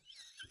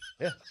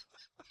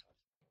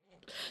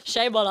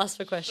 Shame on us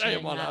for questioning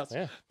Shame on that. us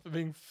Yeah. for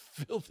being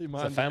filthy It's a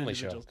minded. family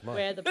show. Come on.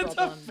 We're the It's a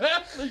problem.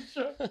 family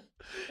show.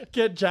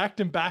 Get jacked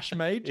and bash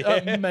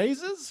Yeah.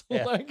 mazes.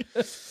 Yeah. Like,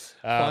 Um,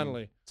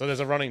 finally. So there's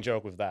a running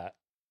joke with that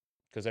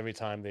because every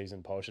time he's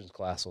in potions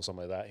class or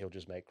something like that, he'll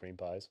just make cream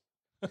pies.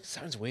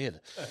 Sounds weird.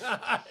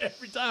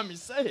 Every time you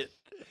say it.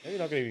 Maybe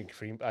not going to be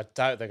cream. I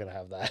doubt they're going to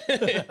have that.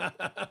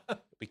 It'll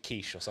be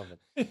quiche or something.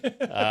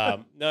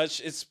 No,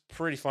 it's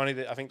pretty funny.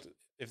 That I think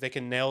if they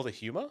can nail the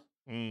humor,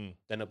 then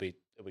it'll be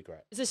great.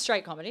 Is this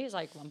straight comedy? It's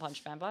like One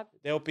Punch Man vibe.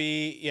 There'll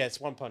be it's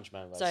One Punch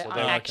Man. So there,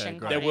 action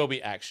great. there comedy. will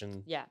be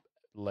action. Yeah.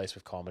 laced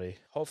with comedy.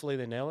 Hopefully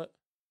they nail it,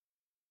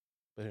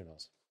 but who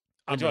knows?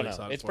 I'm don't really know.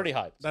 excited It's for pretty it.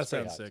 hyped. That It's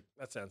pretty sounds hyped. sick.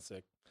 That sounds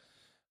sick.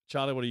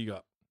 Charlie, what do you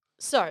got?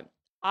 So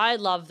I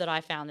love that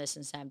I found this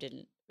and Sam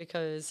didn't,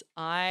 because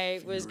I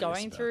was Furious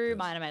going about through this.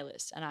 my anime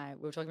list and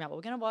we were talking about what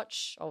we're going to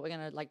watch or we're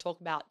going to like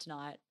talk about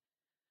tonight.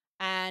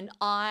 And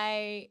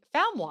I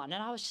found one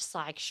and I was just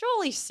like,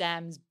 surely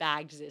Sam's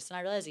bagged this. And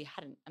I realized he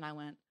hadn't. And I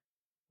went,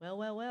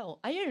 well.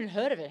 I hadn't even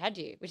heard of it, had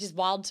you? Which is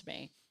wild to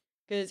me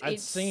because I'd it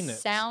seen it.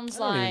 sounds I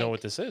don't like. even know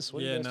what this is.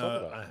 What are you guys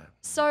talking about?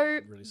 So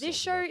really this salty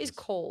show about is this.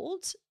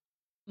 called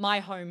My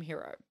Home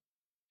Hero.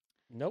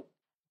 Nope.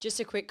 Just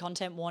a quick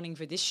content warning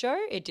for this show.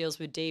 It deals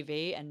with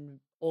DV and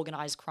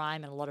organized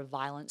crime and a lot of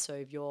violence. So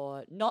if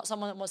you're not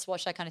someone that wants to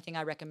watch that kind of thing,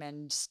 I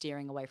recommend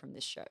steering away from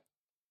this show.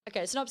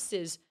 Okay, synopsis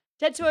is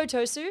Tetsuo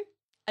Tosu,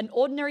 an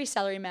ordinary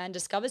salaryman,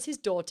 discovers his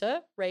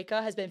daughter,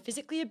 Reika, has been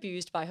physically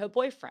abused by her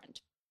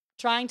boyfriend.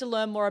 Trying to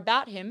learn more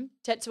about him,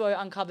 Tetsuo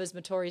uncovers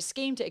Motori's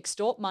scheme to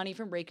extort money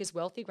from Reika's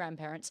wealthy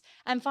grandparents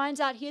and finds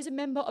out he is a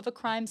member of a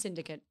crime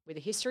syndicate with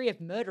a history of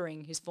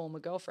murdering his former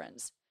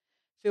girlfriends.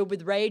 Filled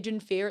with rage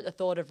and fear at the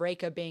thought of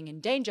Reika being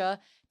in danger,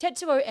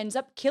 Tetsuo ends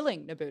up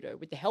killing Nobuto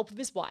with the help of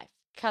his wife,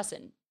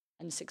 Kasen,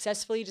 and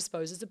successfully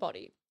disposes the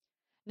body.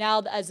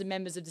 Now, as the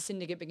members of the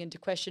syndicate begin to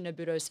question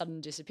Nobuto's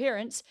sudden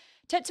disappearance,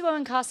 Tetsuo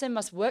and Kasen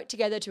must work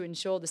together to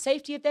ensure the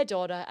safety of their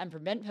daughter and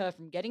prevent her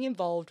from getting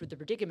involved with the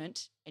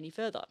predicament any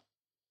further.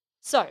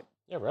 So,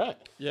 Yeah, right.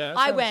 Yeah, that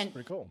I sounds went,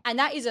 pretty cool. and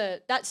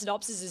that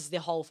synopsis is the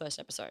whole first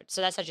episode.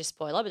 So that's actually a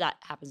spoiler, but that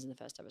happens in the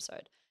first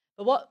episode.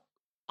 But what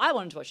I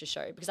wanted to watch this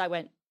show because I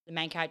went, the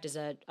main character's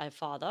a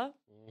father,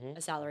 Mm-hmm. a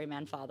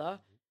salaryman father,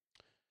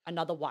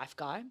 another wife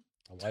guy.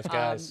 Wife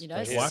guys. You know,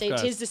 right here. Wife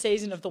guys. tis the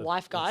season of the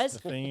wife guys.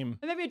 That's the theme.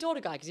 But maybe a daughter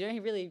guy because he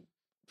really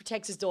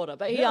protects his daughter.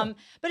 But he Yeah.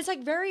 but it's like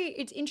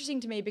it's interesting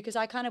to me because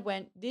I kind of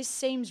went, this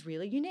seems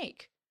really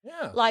unique.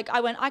 Yeah. Like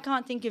I went, I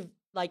can't think of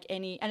like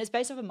any, and it's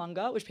based off a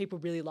manga which people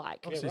really like.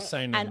 Obviously, right.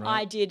 seinen, And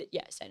right? I did,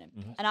 seinen.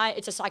 Mhm. And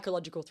it's a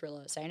psychological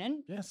thriller,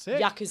 seinen. Yeah,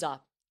 sick.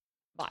 Yakuza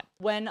vibe.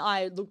 When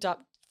I looked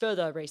up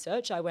further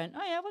research, I went,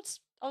 oh yeah,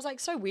 I was like,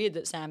 so weird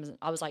that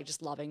I was like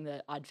just loving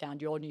that I'd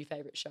found your new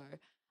favorite show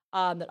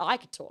that I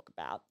could talk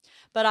about.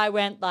 But I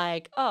went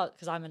like, oh,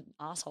 because I'm an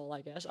asshole,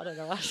 I guess. I don't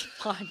know.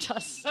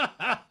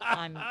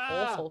 I'm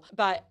awful.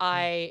 But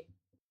I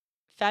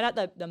found out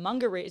that the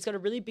manga, it's got a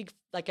really big,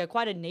 like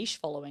quite a niche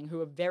following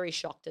who are very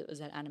shocked that it was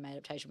an anime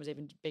adaptation was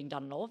even being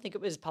done at all. I think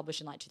it was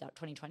published in like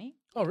 2020.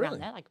 Oh, really?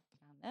 Around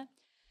there.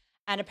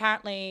 And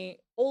apparently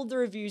all the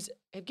reviews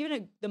have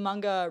given the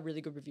manga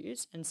really good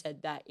reviews and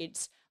said that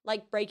it's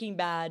like Breaking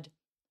Bad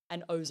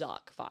and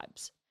Ozark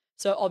vibes.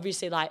 So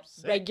obviously like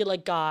Sick. regular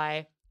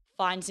guy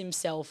finds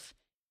himself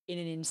in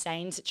an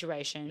insane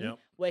situation Yep.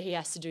 where he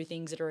has to do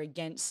things that are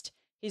against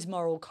his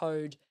moral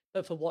code,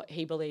 but for what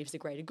he believes the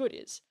greater good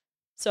is.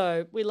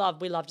 So we love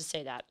to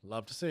see that.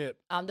 Love to see it.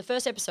 The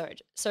first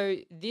episode. So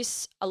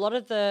a lot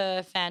of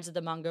the fans of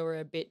the manga were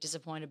a bit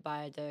disappointed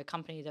by the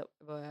company that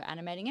were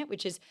animating it,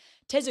 which is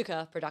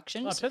Tezuka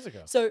Productions. Oh,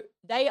 Tezuka. So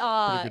they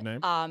are, Pretty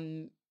good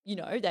name. you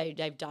know,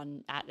 they've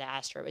done at the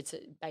Astro. It's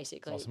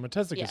basically Awesome.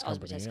 Tezuka's Osmo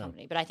company. Tezuka Yeah.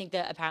 company. But I think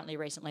that apparently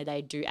recently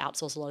they do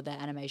outsource a lot of their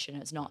animation.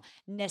 It's not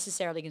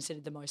necessarily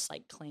considered the most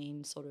like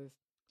clean sort of.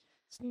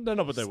 They're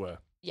not what they were.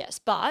 Yes,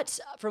 but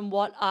from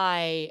what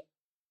I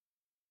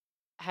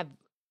have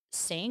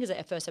seen, because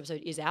the first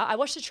episode is out, I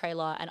watched the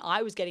trailer and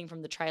I was getting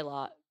from the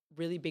trailer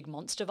really big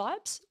monster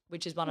vibes,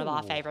 which is one of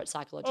our Ooh. favorite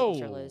psychological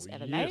thrillers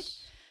ever made.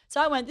 yes. So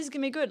I went, this is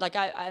gonna be good. Like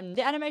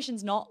the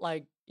animation's not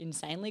like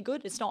insanely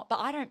good. It's not, but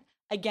I don't.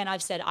 Again,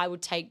 I've said I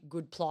would take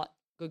good plot,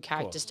 good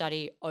character course.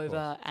 study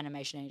over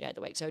animation any day of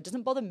the week. So it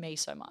doesn't bother me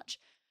so much.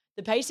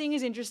 The pacing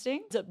is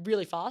interesting. It's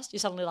really fast. You're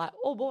suddenly like,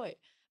 oh boy.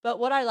 But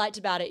what I liked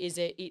about it is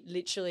it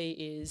literally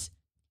is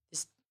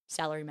this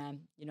salaryman,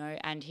 you know,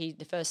 and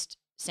the first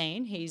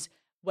scene, he's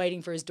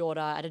waiting for his daughter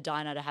at a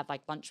diner to have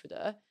like lunch with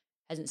her,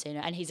 hasn't seen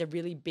her, and he's a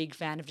really big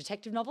fan of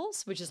detective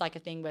novels, which is like a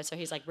thing where so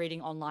he's like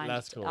reading online,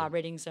 That's cool.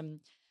 reading some,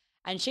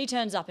 and she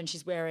turns up and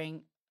she's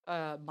wearing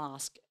a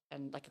mask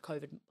and like a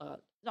COVID,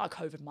 not a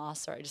COVID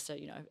mask, sorry, just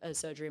a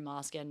surgery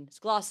mask and his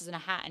glasses and a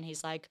hat, and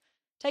he's like,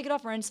 take it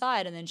off, we're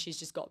inside, and then she's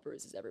just got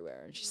bruises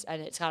everywhere,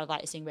 and it's kind of like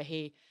this thing where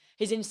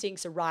his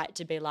instincts are right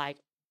to be like,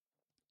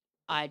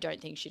 I don't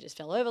think she just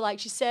fell over like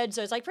she said.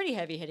 So it's like pretty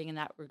heavy hitting in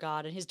that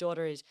regard. And his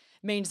daughter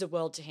means the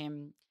world to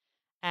him.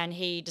 And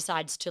he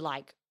decides to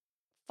like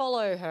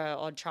follow her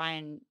or try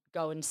and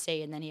go and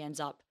see. And then he ends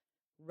up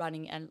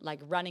running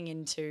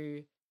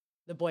into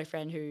the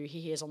boyfriend who he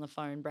hears on the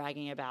phone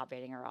bragging about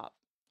beating her up.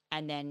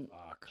 And then,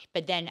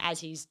 but then as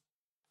he's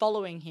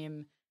following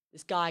him,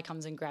 this guy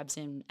comes and grabs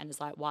him and is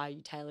like, why are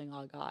you tailing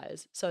our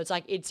guys? So it's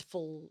like, it's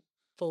full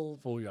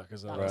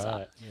Yakuza.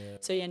 Right. Yeah.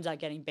 So he ends up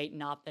getting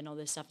beaten up and all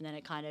this stuff. And then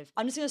it kind of,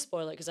 I'm just going to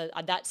spoil it because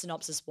that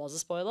synopsis was a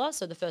spoiler.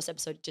 So the first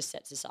episode just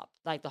sets this up,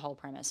 like the whole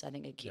premise. I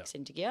think it kicks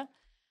into gear.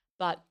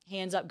 But he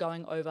ends up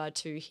going over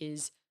to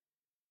his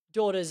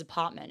daughter's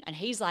apartment, and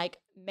he's like,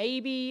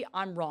 maybe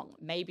I'm wrong.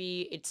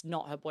 Maybe it's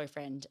not her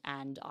boyfriend,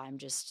 and I'm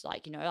just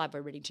like, I've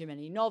been reading too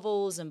many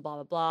novels and blah,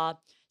 blah, blah.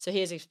 So he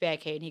has a spare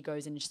key, and he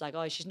goes in, and she's like,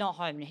 oh, she's not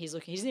home. And he's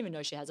looking, he doesn't even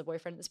know she has a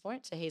boyfriend at this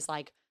point. So he's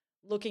like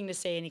looking to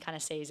see, and he kind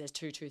of sees there's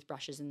 2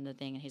 toothbrushes in the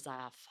thing, and he's like,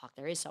 oh, fuck,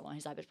 there is someone.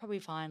 He's like, but it's probably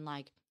fine.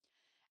 Like,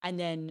 and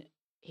then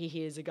he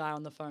hears a guy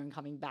on the phone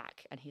coming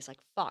back, and he's like,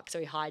 fuck. So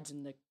he hides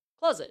in the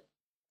closet.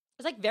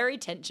 It's like very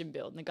tension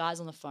build. And the guy's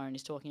on the phone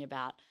is talking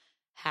about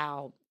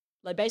how,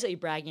 like, basically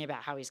bragging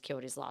about how he's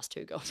killed his last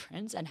 2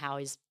 girlfriends and how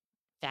his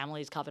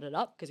family's covered it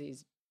up because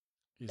he's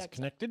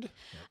connected. Yep.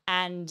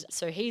 And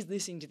so he's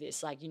listening to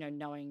this, like,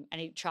 knowing,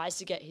 and he tries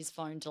to get his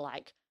phone to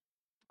like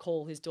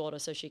call his daughter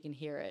so she can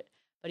hear it,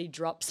 but he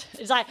drops.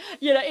 It's like,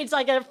 it's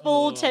like a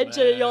full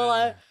tension. And you're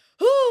like,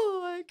 oh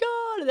my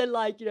God. And then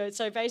like,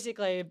 so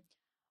basically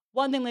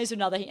one thing leads to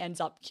another. He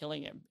ends up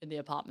killing him in the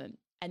apartment.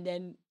 And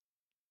then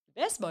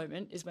the best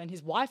moment is when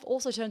his wife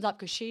also turns up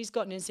because she's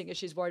got an instinct that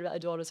she's worried about her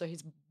daughter. So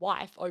his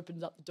wife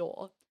opens up the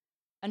door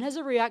and has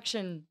a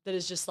reaction that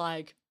is just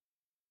like,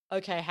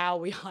 okay, how are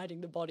we hiding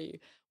the body?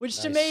 Which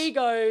to me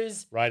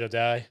goes, ride or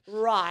die.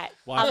 Right.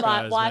 Wife I'm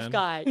like, guys, wife man.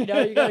 guy. You got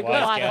a good Wife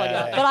wife on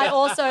guy. you. But I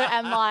also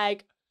am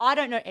like, I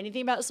don't know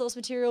anything about the source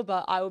material,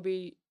 but I will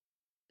be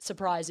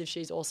surprised if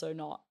she's also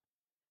not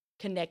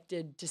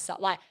connected to some,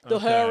 like her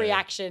Okay.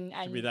 reaction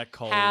and be that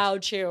cold. how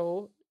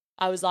chill.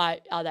 I was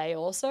like, are they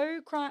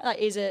also crying? Like,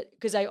 is it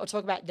because they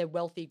talk about their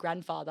wealthy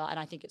grandfather, and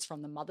I think it's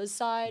from the mother's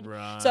side.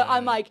 Right. So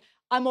I'm like,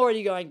 I'm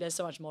already going, there's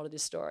so much more to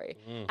this story.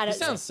 And It it's,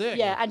 sounds sick.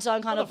 Yeah, and so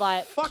I'm kind How of the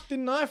like, fuck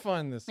didn't I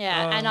find this?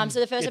 yeah, and so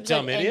the first you episode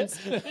dumb idiot.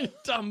 ends, You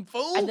dumb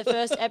fool. and the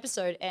first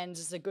episode ends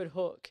as a good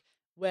hook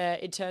where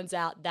it turns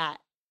out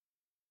that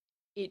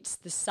it's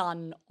the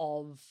son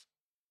of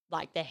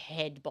like the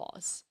head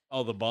boss.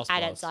 Oh, the boss.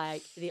 And boss. it's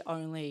like the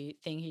only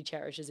thing he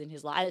cherishes in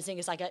his life. And I think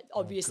it's like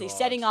obviously God.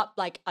 setting up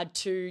like a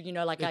 2,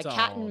 like It's a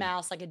cat on. and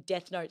mouse, like a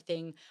Death Note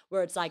thing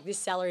where it's like this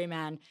salary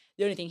man,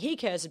 the only thing he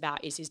cares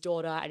about is his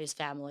daughter and his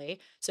family.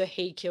 So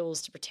he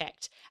kills to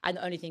protect. And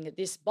the only thing that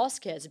this boss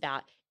cares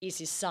about is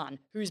his son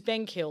who's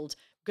been killed.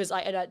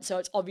 So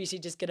it's obviously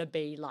just going to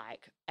be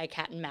like a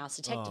cat and mouse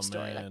detective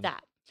story man. like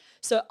that.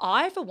 So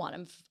I, for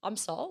one, I'm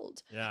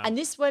sold. Yeah. And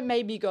this one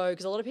made me go,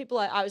 because a lot of people,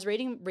 I was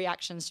reading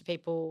reactions to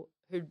people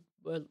who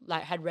were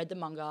like had read the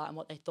manga and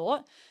what they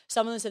thought.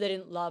 Some of them said they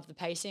didn't love the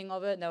pacing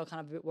of it and they were kind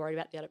of a bit worried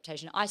about the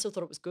adaptation. I still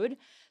thought it was good.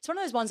 It's one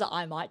of those ones that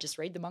I might just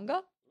read the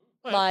manga,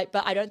 but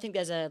I don't think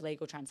there's a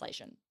legal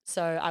translation.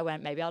 So I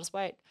went, maybe I'll just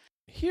wait.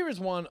 Here is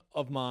one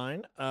of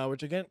mine,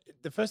 which again,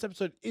 the first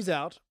episode is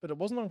out, but it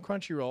wasn't on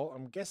Crunchyroll.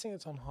 I'm guessing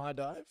it's on High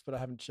Dive, but I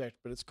haven't checked.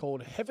 But it's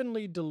called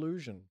Heavenly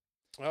Delusion.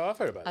 Oh, I've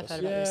heard about I've this.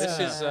 heard about This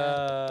this.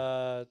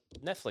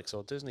 is Netflix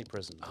or Disney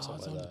Prison or Oh, it's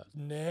something on like that.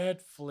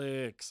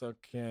 Netflix.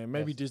 Okay,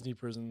 maybe Yes. Disney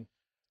Prison.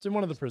 It's in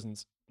one of the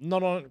prisons,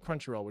 not on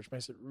Crunchyroll, which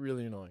makes it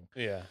really annoying.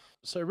 Yeah.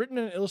 So written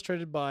and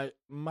illustrated by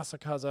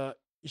Masakaza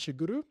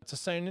Ishiguro. It's a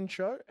seinen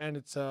show, and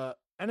it's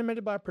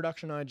animated by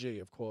Production IG,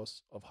 of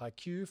course, of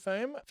Haikyuu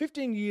fame.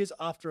 15 years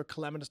after a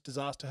calamitous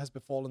disaster has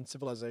befallen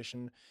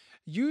civilization,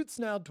 youths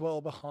now dwell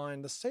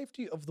behind the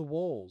safety of the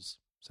walls.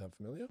 Sound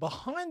familiar?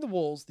 Behind the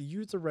walls, the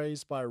youths are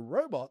raised by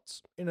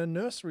robots in a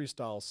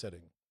nursery-style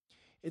setting.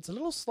 It's a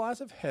little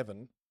slice of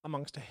heaven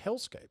amongst a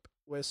hellscape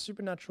where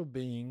supernatural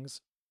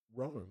beings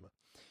roam.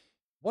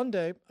 One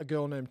day, a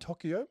girl named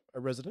Tokyo, a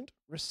resident,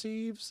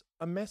 receives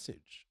a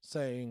message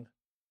saying,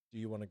 "Do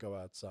you want to go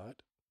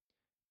outside?"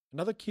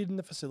 Another kid in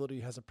the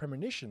facility has a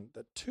premonition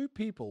that 2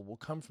 people will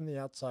come from the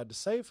outside to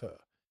save her,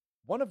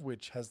 one of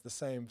which has the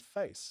same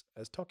face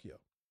as Tokyo.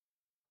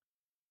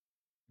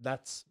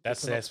 That's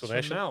the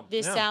explanation?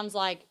 This sounds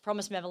like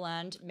Promise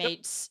Neverland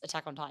meets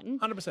Attack on Titan.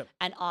 100%.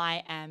 And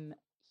I am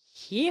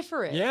here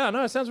for it. Yeah,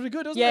 no, it sounds really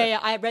good, doesn't it? Yeah,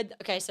 I read.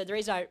 Okay, so the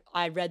reason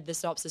I read the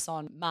synopsis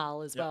on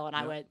Mal as Yeah, well, and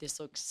I yeah. went, "This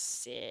looks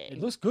sick." It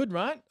looks good,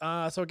 right?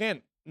 So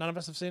again, none of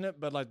us have seen it,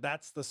 but like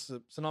that's the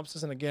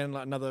synopsis. And again,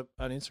 like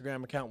an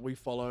Instagram account we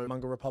follow,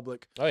 Manga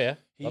Republic. Oh, yeah.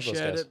 He Love those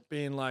shared guys. it,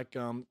 being like,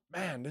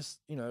 "Man, this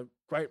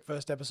great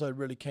first episode,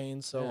 really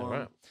keen." So Yeah,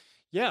 right.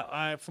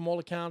 yeah, from all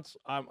accounts,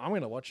 I'm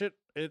gonna watch it.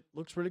 It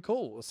looks really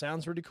cool. It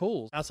sounds really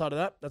cool. Outside of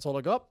that, that's all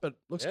I got, but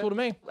looks Yeah. cool to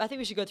me. I think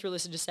we should go through a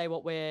list and just say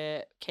what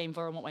we're keen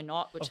for and what we're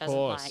not, which Of hasn't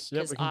course, like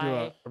yep, we can do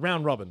a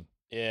round robin.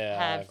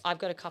 Yeah. I've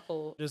got a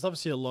couple. There's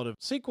obviously a lot of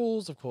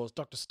sequels, of course.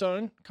 Dr.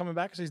 Stone coming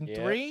back, season Yep,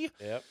 3.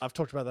 Yep. I've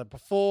talked about that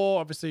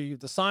before. Obviously,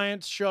 the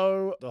science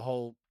show, the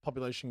whole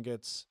population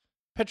gets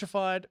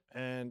petrified.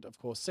 And of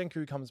course,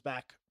 Senku comes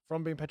back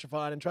from being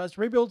petrified and tries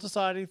to rebuild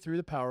society through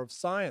the power of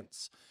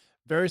science.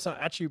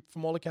 Actually,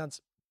 from all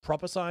accounts,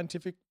 proper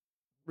scientific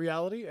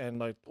reality. And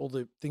like all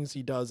the things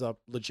he does are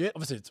legit.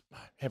 Obviously, it's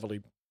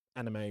heavily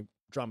anime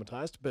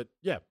dramatized. But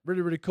yeah,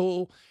 really, really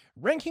cool.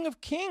 Ranking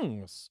of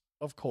Kings,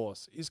 of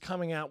course, is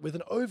coming out with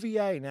an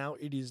OVA. Now,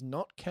 it is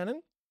not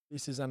canon.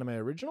 This is anime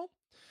original.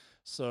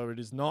 So it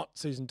is not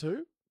season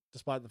 2,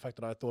 despite the fact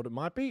that I thought it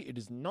might be. It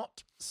is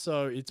not.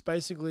 So it's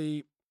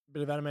basically a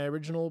bit of anime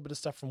original, bit of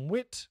stuff from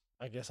Wit.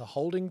 I guess, a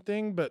holding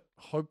thing, but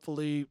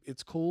hopefully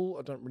it's cool.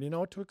 I don't really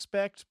know what to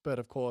expect, but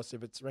of course,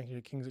 if it's Ranking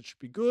of Kings, it should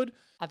be good.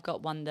 I've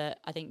got one that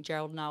I think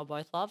Gerald and I will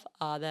both love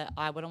that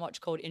I want to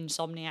watch called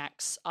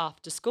Insomniacs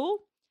After School.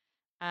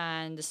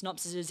 And the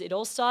synopsis is, it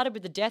all started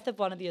with the death of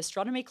one of the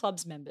astronomy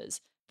club's members.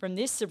 From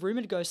this, a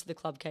rumoured ghost of the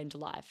club came to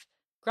life.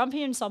 Grumpy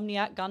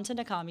insomniac Gunter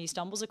Nakami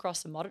stumbles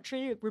across the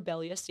moderately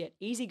rebellious yet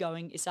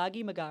easygoing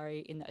Isagi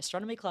Magari in the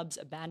astronomy club's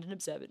abandoned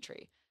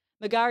observatory.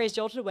 Magari is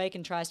jolted awake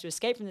and tries to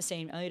escape from the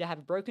scene, only to have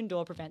a broken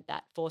door prevent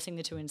that, forcing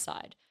the two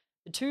inside.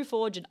 The two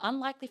forge an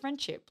unlikely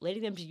friendship,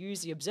 leading them to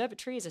use the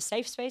observatory as a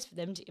safe space for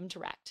them to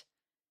interact.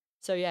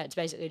 So yeah, it's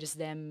basically just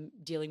them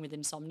dealing with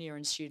insomnia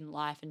and student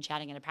life and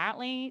chatting. And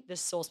apparently the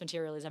source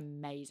material is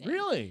amazing.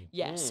 Really?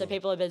 Yes. So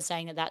people have been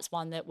saying that that's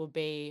one that will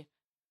be,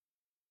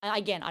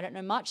 again, I don't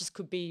know much. This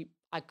could be,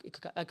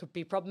 it could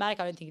be problematic.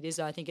 I don't think it is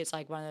though. I think it's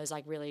like one of those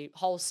like really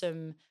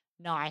wholesome,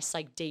 nice,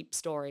 like deep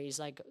stories,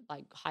 like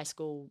high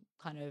school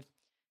kind of,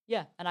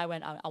 yeah. And I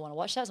went, I want to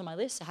watch that. It's on my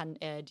list. It hadn't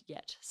aired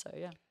yet. So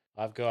yeah.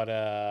 I've got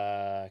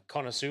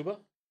Konosuba.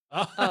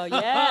 Oh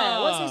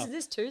yeah. What's this? Is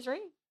this 2, 3?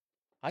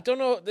 I don't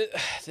know.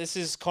 This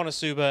is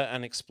Konosuba,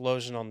 An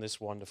Explosion on This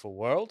Wonderful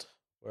World,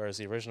 whereas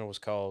the original was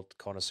called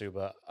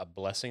Konosuba, A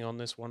Blessing on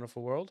This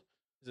Wonderful World.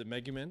 Is it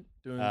Megumin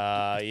doing?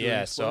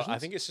 Yeah. So I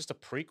think it's just a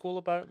prequel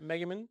about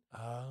Megumin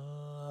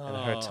and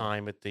her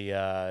time at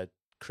the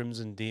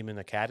Crimson Demon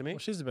Academy. Well,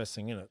 she's the best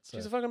thing in it. So.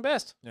 She's the fucking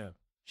best. Yeah.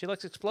 She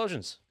likes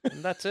explosions,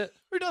 and that's it.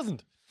 Who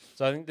doesn't?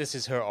 So I think this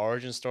is her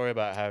origin story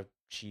about how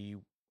she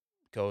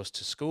goes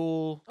to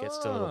school, gets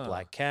the little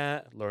black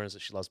cat, learns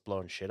that she loves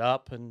blowing shit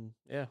up, and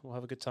yeah, we'll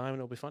have a good time and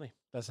it'll be funny.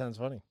 That sounds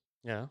funny.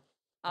 Yeah.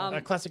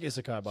 A classic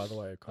isekai, by the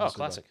way. Oh,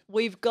 classic.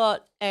 We've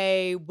got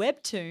a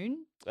webtoon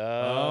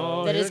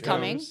that is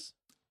coming,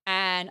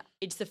 and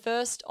it's the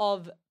first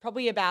of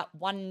probably about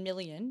 1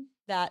 million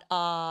that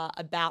are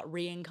about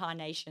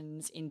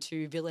reincarnations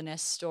into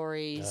villainous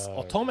stories.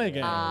 Otome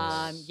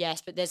games.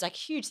 Yes, but there's like a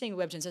huge thing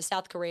with webtoons, so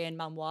South Korean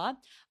manhwa.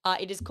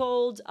 It is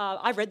called,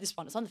 I've read this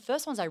one. It's one of the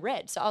first ones I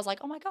read. So I was like,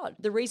 oh my God,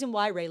 the reason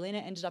why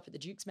Raylina ended up at the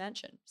Duke's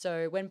mansion.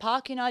 So when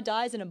Park Hyuna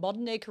dies in a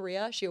modern day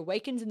Korea, she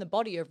awakens in the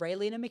body of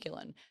Raylina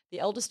McKillen, the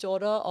eldest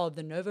daughter of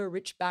the Nova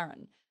rich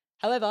baron.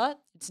 However,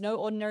 it's no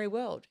ordinary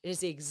world. It is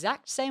the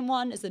exact same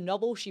one as the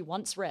novel she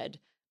once read.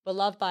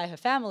 Beloved by her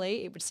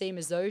family, it would seem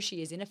as though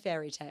she is in a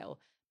fairy tale.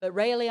 But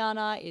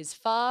Raeliana is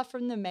far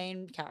from the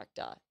main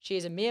character. She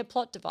is a mere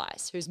plot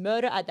device whose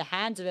murder at the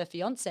hands of her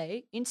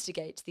fiancé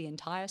instigates the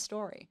entire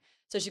story.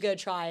 So she's going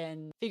to try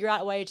and figure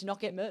out a way to not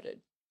get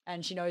murdered.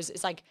 And she knows,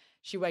 it's like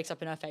she wakes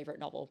up in her favorite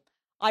novel.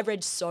 I've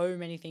read so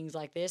many things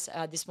like this.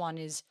 This one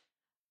is,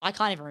 I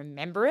can't even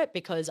remember it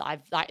because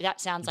that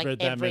sounds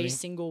like every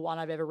single one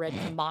I've ever read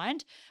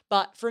combined.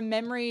 But from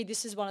memory,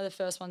 this is one of the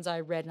first ones I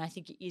read, and I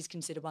think it is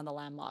considered one of the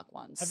landmark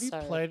ones. Have you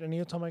played any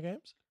Otome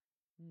games?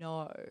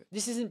 No.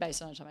 This isn't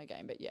based on an Otome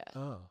game, but yeah.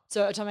 Oh.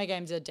 So Otome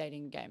games are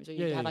dating games where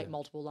you have like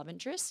multiple love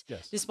interests.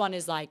 Yes. This one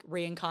is like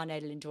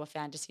reincarnated into a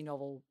fantasy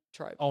novel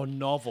trope. Oh,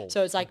 novel.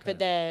 So it's like, but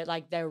they're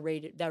like they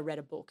read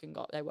a book and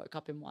they woke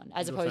up in one,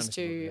 as opposed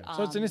to.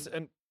 So it's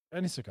an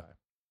isekai.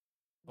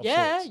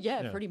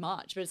 Yeah, pretty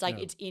much. But it's like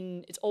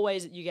it's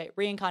always you get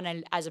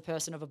reincarnated as a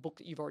person of a book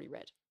that you've already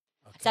read.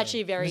 Okay. It's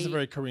actually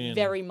very Korean,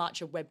 very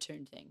much a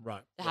webtoon thing.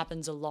 Right. That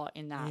happens a lot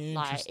in that,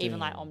 like even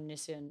like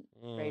omniscient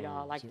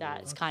reader like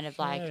that. It's kind of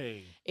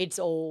like it's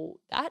all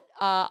that.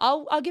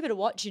 I'll give it a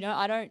watch. You know,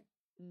 I don't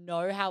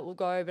know how it will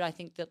go, but I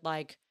think that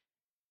like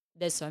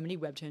there's so many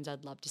webtoons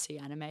I'd love to see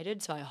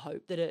animated. So I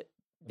hope that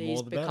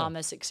these become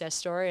a success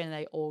story and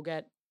they all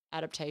get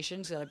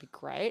adaptations. That'd be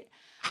great.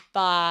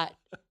 But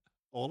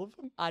all of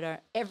them? I don't.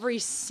 Every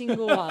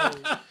single one.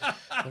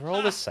 They're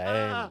all the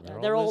same.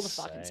 They're all the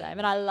fucking same.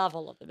 And I love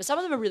all of them. But some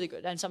of them are really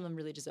good and some of them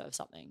really deserve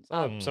something.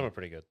 Some are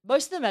pretty good.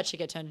 Most of them actually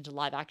get turned into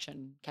live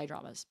action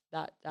K-dramas.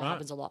 That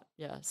happens a lot.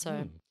 Yeah.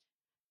 So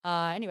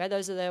anyway,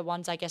 those are the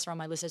ones I guess are on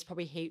my list. There's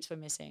probably heaps we're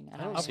missing. And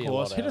of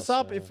course. Hit us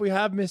up if we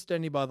have missed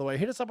any, by the way.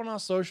 Hit us up on our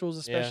socials,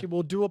 especially.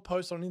 We'll do a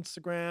post on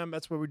Instagram.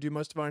 That's where we do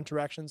most of our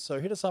interactions. So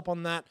hit us up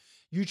on that.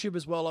 YouTube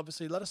as well,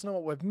 obviously. Let us know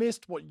what we've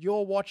missed, what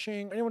you're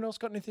watching. Anyone else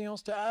got anything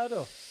else to add?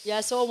 Or? Yeah,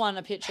 I saw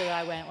a picture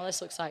that I went, well,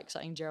 this looks like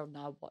something Gerald and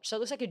I watched. So it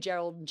looks like a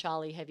Gerald and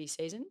Charlie heavy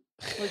season.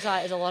 Looks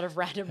like there's a lot of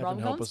random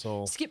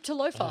Romcoms. Skip to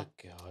Loafer. Oh,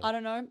 God. I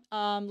don't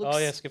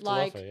know. Skip to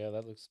Loafer. Yeah,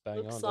 that looks bang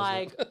on. Looks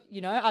like,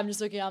 I'm just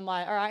looking, I'm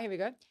like, all right, here we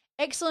go.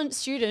 Excellent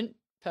student.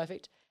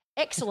 Perfect.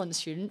 Excellent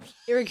student,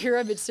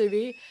 Irikura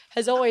Mitsubi,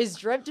 has always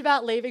dreamt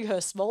about leaving her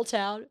small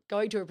town,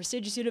 going to a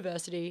prestigious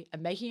university,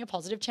 and making a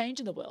positive change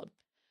in the world.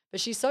 But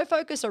she's so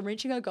focused on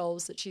reaching her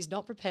goals that she's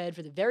not prepared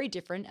for the very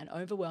different and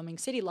overwhelming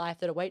city life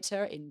that awaits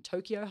her in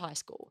Tokyo High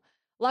School.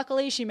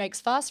 Luckily, she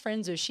makes fast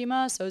friends with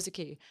Shima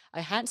Sozuki,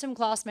 a handsome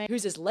classmate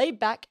who's as laid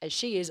back as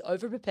she is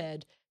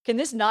overprepared. Can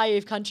this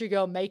naive country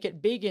girl make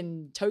it big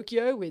in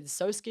Tokyo with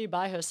Sosuke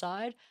by her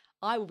side?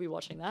 I will be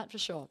watching that for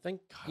sure.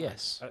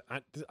 Yes.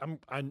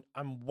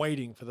 I'm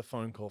waiting for the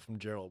phone call from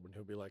Gerald when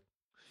he'll be like,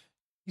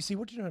 You see,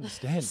 what do you not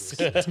understand is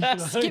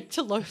Skip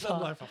to I'm Loafer.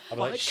 like, for I'm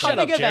like, fuck's shut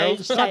Coming up, of Gerald.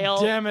 age God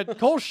tale. damn it.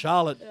 Call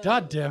Charlotte.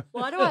 God damn.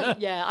 Why do I?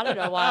 Yeah, I don't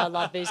know why I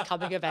love these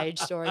coming of age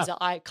stories that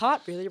I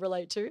can't really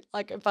relate to.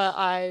 But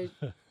I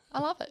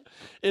love it.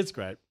 It's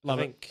great. Love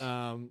think-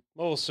 it.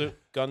 Also,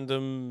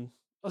 Gundam.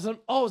 Was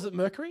it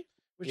Mercury?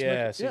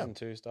 Yeah, season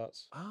 2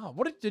 starts.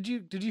 What did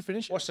you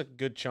finish it? Watched a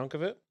good chunk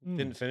of it. Mm.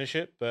 Didn't finish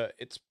it, but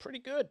it's pretty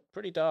good.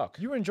 Pretty dark.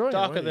 You were enjoying it,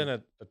 Darker weren't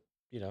than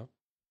you?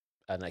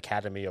 an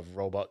academy of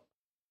robot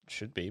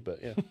should be.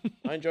 But yeah,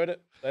 I enjoyed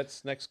it.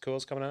 That's next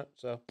course coming out.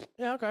 So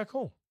Yeah, okay,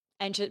 cool.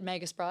 Ancient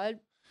Magus Bride.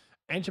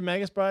 Ancient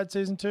Magus Bride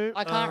season 2.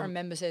 I can't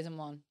remember season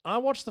 1. I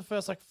watched the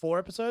first 4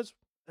 episodes,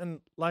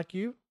 and like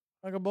you,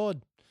 I got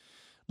bored.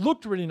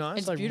 Looked really nice.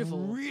 It's beautiful.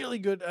 Really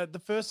good. The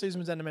first season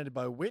was animated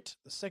by Wit.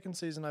 The second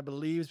season, I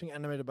believe, is being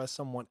animated by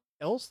someone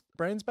else.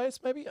 Brainspace,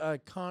 maybe? I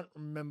can't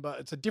remember.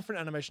 It's a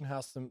different animation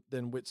house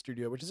than Wit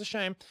Studio, which is a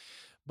shame.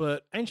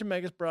 But Ancient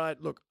Magus Bride,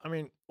 look, I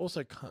mean,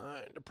 also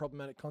kind of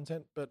problematic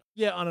content. But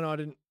yeah, I don't know. I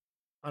didn't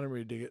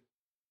really dig it.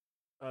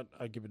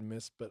 I'd give it a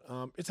miss. But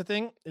it's a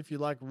thing. If you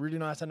like really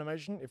nice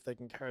animation, if they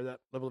can carry that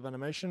level of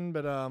animation.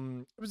 But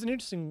it was an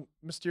interesting,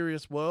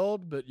 mysterious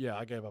world. But yeah,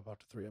 I gave up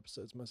after 3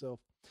 episodes myself.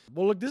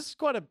 Well, look, this is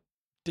quite a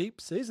deep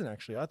season,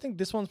 actually. I think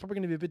this one's probably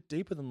going to be a bit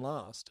deeper than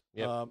last.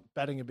 Yep.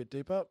 Batting a bit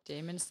deeper.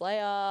 Demon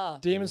Slayer.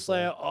 Demon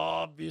Slayer,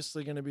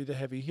 obviously going to be the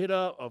heavy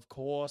hitter. Of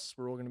course,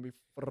 we're all going to be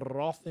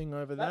frothing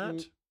over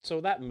that. So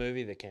that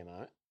movie that came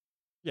out,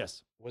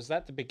 Yes. was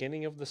that the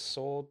beginning of the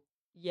Sword?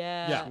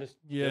 Yeah.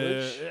 Yeah.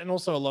 Village? And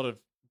also a lot of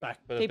back.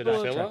 But a bit People-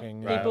 of filler?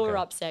 Tracking, Right, People okay. were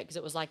upset because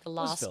it was like the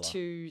was last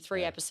filler.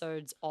 3 Yeah.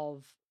 episodes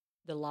of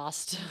the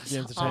last The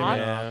arc, entertainment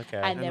Yeah, arc. okay.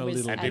 and And there a was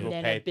little and bit.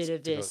 then a Paid bit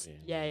of to go- this.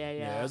 yeah.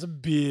 Yeah. It was a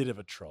bit of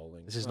a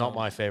trolling. This is not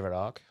my favorite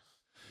arc.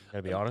 I'm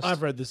going to be honest.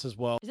 I've read this as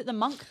well. Is it the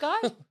monk guy?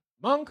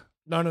 Monk?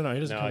 No, he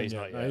doesn't No, come in he's yet.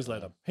 not No, yet, he's no.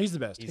 later. He's the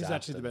best. He's He's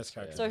actually the after best this,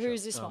 character. yeah. So in the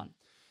who's show. this one?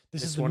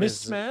 This is the one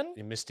Mist Man,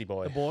 the Misty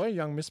Boy. the boy,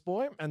 young Mist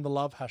Boy, and the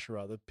Love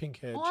Hashira, the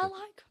pink-haired Oh, I chick.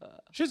 like her.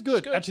 She's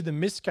good. good. Actually, the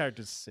Mist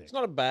character's sick. It's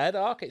not a bad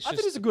arc. It's I just.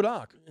 think it's a good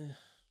arc.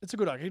 It's a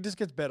good arc. It just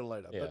gets better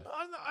later. Yeah. But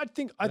I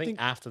think I think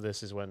after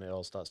this is when it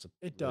all starts to.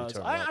 it really does.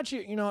 turn I up.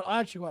 actually, I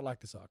actually quite like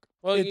this arc.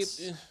 Well, it's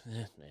yeah.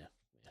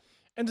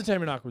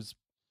 entertainment arc was.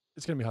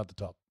 It's going to be hard to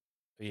top.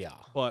 Yeah.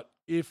 But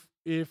if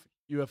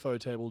UFO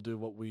Table do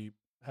what we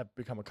have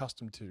become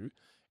accustomed to,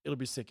 it'll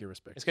be sick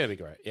irrespective. It's going to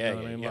be great. Yeah. know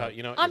what I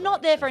mean? Like- I'm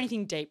not there for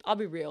anything deep. I'll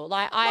be real.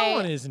 Like No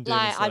one is in Demon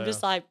I'm Slayer.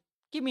 just like,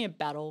 give me a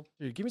battle.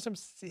 Dude, give me some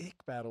sick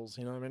battles.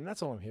 You know what I mean?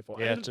 That's all I'm here for.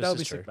 Yeah, And this they'll is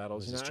be true. sick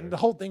battles. This You is know, true. and the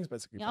whole thing's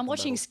basically. You know, I'm fucking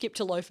watching battles. Skip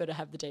to Loafer to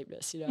have the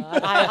deepness. You know,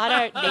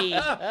 I don't need.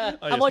 Oh,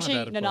 I'm yes, watching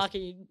my bad, of course.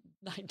 Nanaki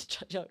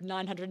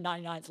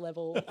 999th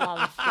level.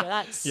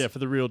 That's Yeah, for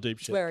the real deep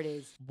shit. where it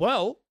is.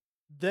 Well,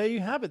 there you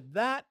have it.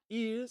 That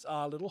is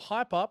our little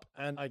hype up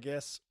and I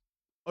guess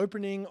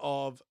opening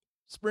of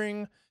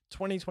spring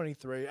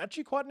 2023.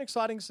 Actually, quite an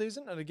exciting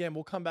season. And again,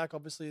 we'll come back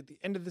obviously at the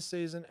end of the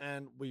season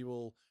and we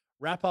will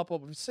wrap up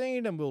what we've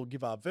seen and we'll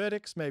give our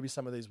verdicts. Maybe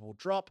some of these will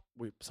drop.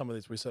 Some of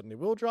these we certainly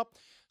will drop.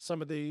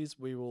 Some of these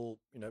we will,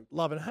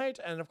 love and hate.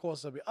 And of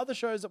course, there'll be other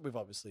shows that we've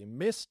obviously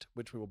missed,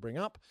 which we will bring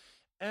up.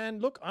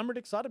 And look, I'm really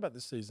excited about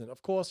this season.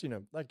 Of course,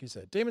 like you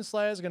said, Demon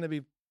Slayer is going to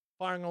be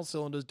firing all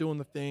cylinders, doing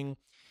the thing.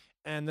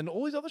 And then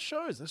all these other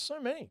shows, there's so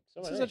many.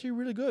 This is actually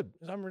really good.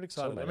 I'm really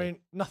excited. I many. mean,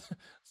 nothing,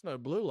 it's no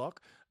Blue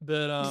Lock,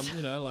 but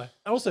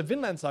also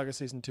Vinland Saga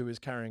season 2 is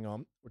carrying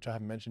on, which I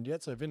haven't mentioned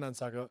yet. So Vinland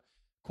Saga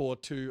Core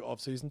 2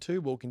 of season 2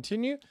 will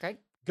continue. Great.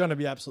 Going to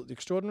be absolutely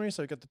extraordinary.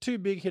 So we've got the 2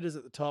 big hitters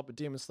at the top with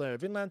Demon Slayer,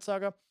 Vinland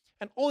Saga,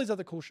 and all these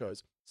other cool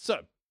shows.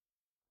 So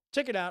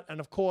check it out. And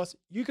of course,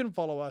 you can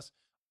follow us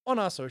on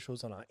our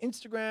socials, on our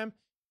Instagram,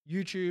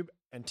 YouTube,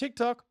 and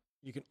TikTok.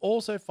 You can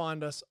also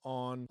find us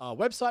on our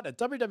website at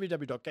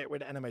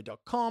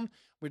www.gatewaytoanime.com.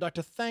 We'd like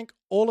to thank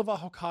all of our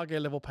Hokage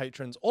level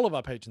patrons, all of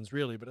our patrons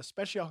really, but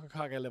especially our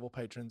Hokage level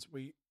patrons.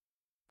 We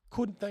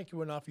couldn't thank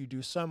you enough. You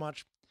do so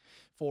much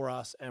for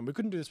us, and we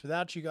couldn't do this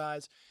without you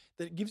guys.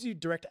 That gives you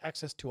direct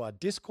access to our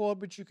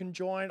Discord, which you can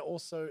join,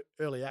 also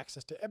early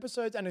access to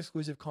episodes and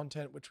exclusive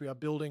content, which we are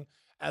building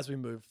as we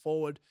move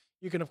forward.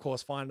 You can, of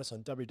course, find us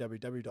on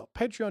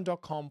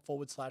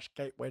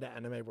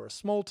www.patreon.com/gatewaytoanime. We're a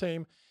small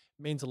team.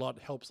 Means a lot,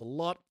 helps a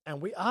lot.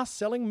 And we are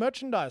selling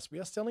merchandise. We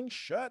are selling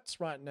shirts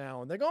right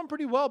now. And they're going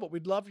pretty well, but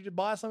we'd love you to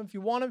buy some if you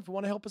want them. If you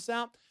want to help us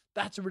out,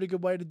 that's a really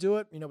good way to do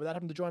it. Without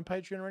having to join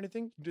Patreon or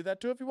anything. You can do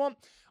that too if you want.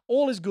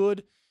 All is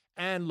good.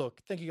 And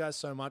look, thank you guys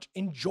so much.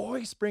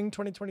 Enjoy spring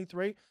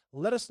 2023.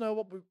 Let us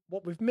know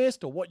what we've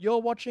missed or what you're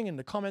watching in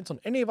the comments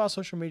on any of our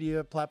social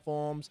media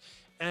platforms.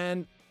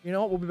 And you know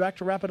what? We'll be back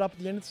to wrap it up at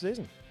the end of the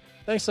season.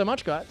 Thanks so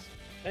much, guys.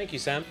 Thank you,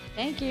 Sam.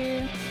 Thank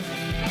you.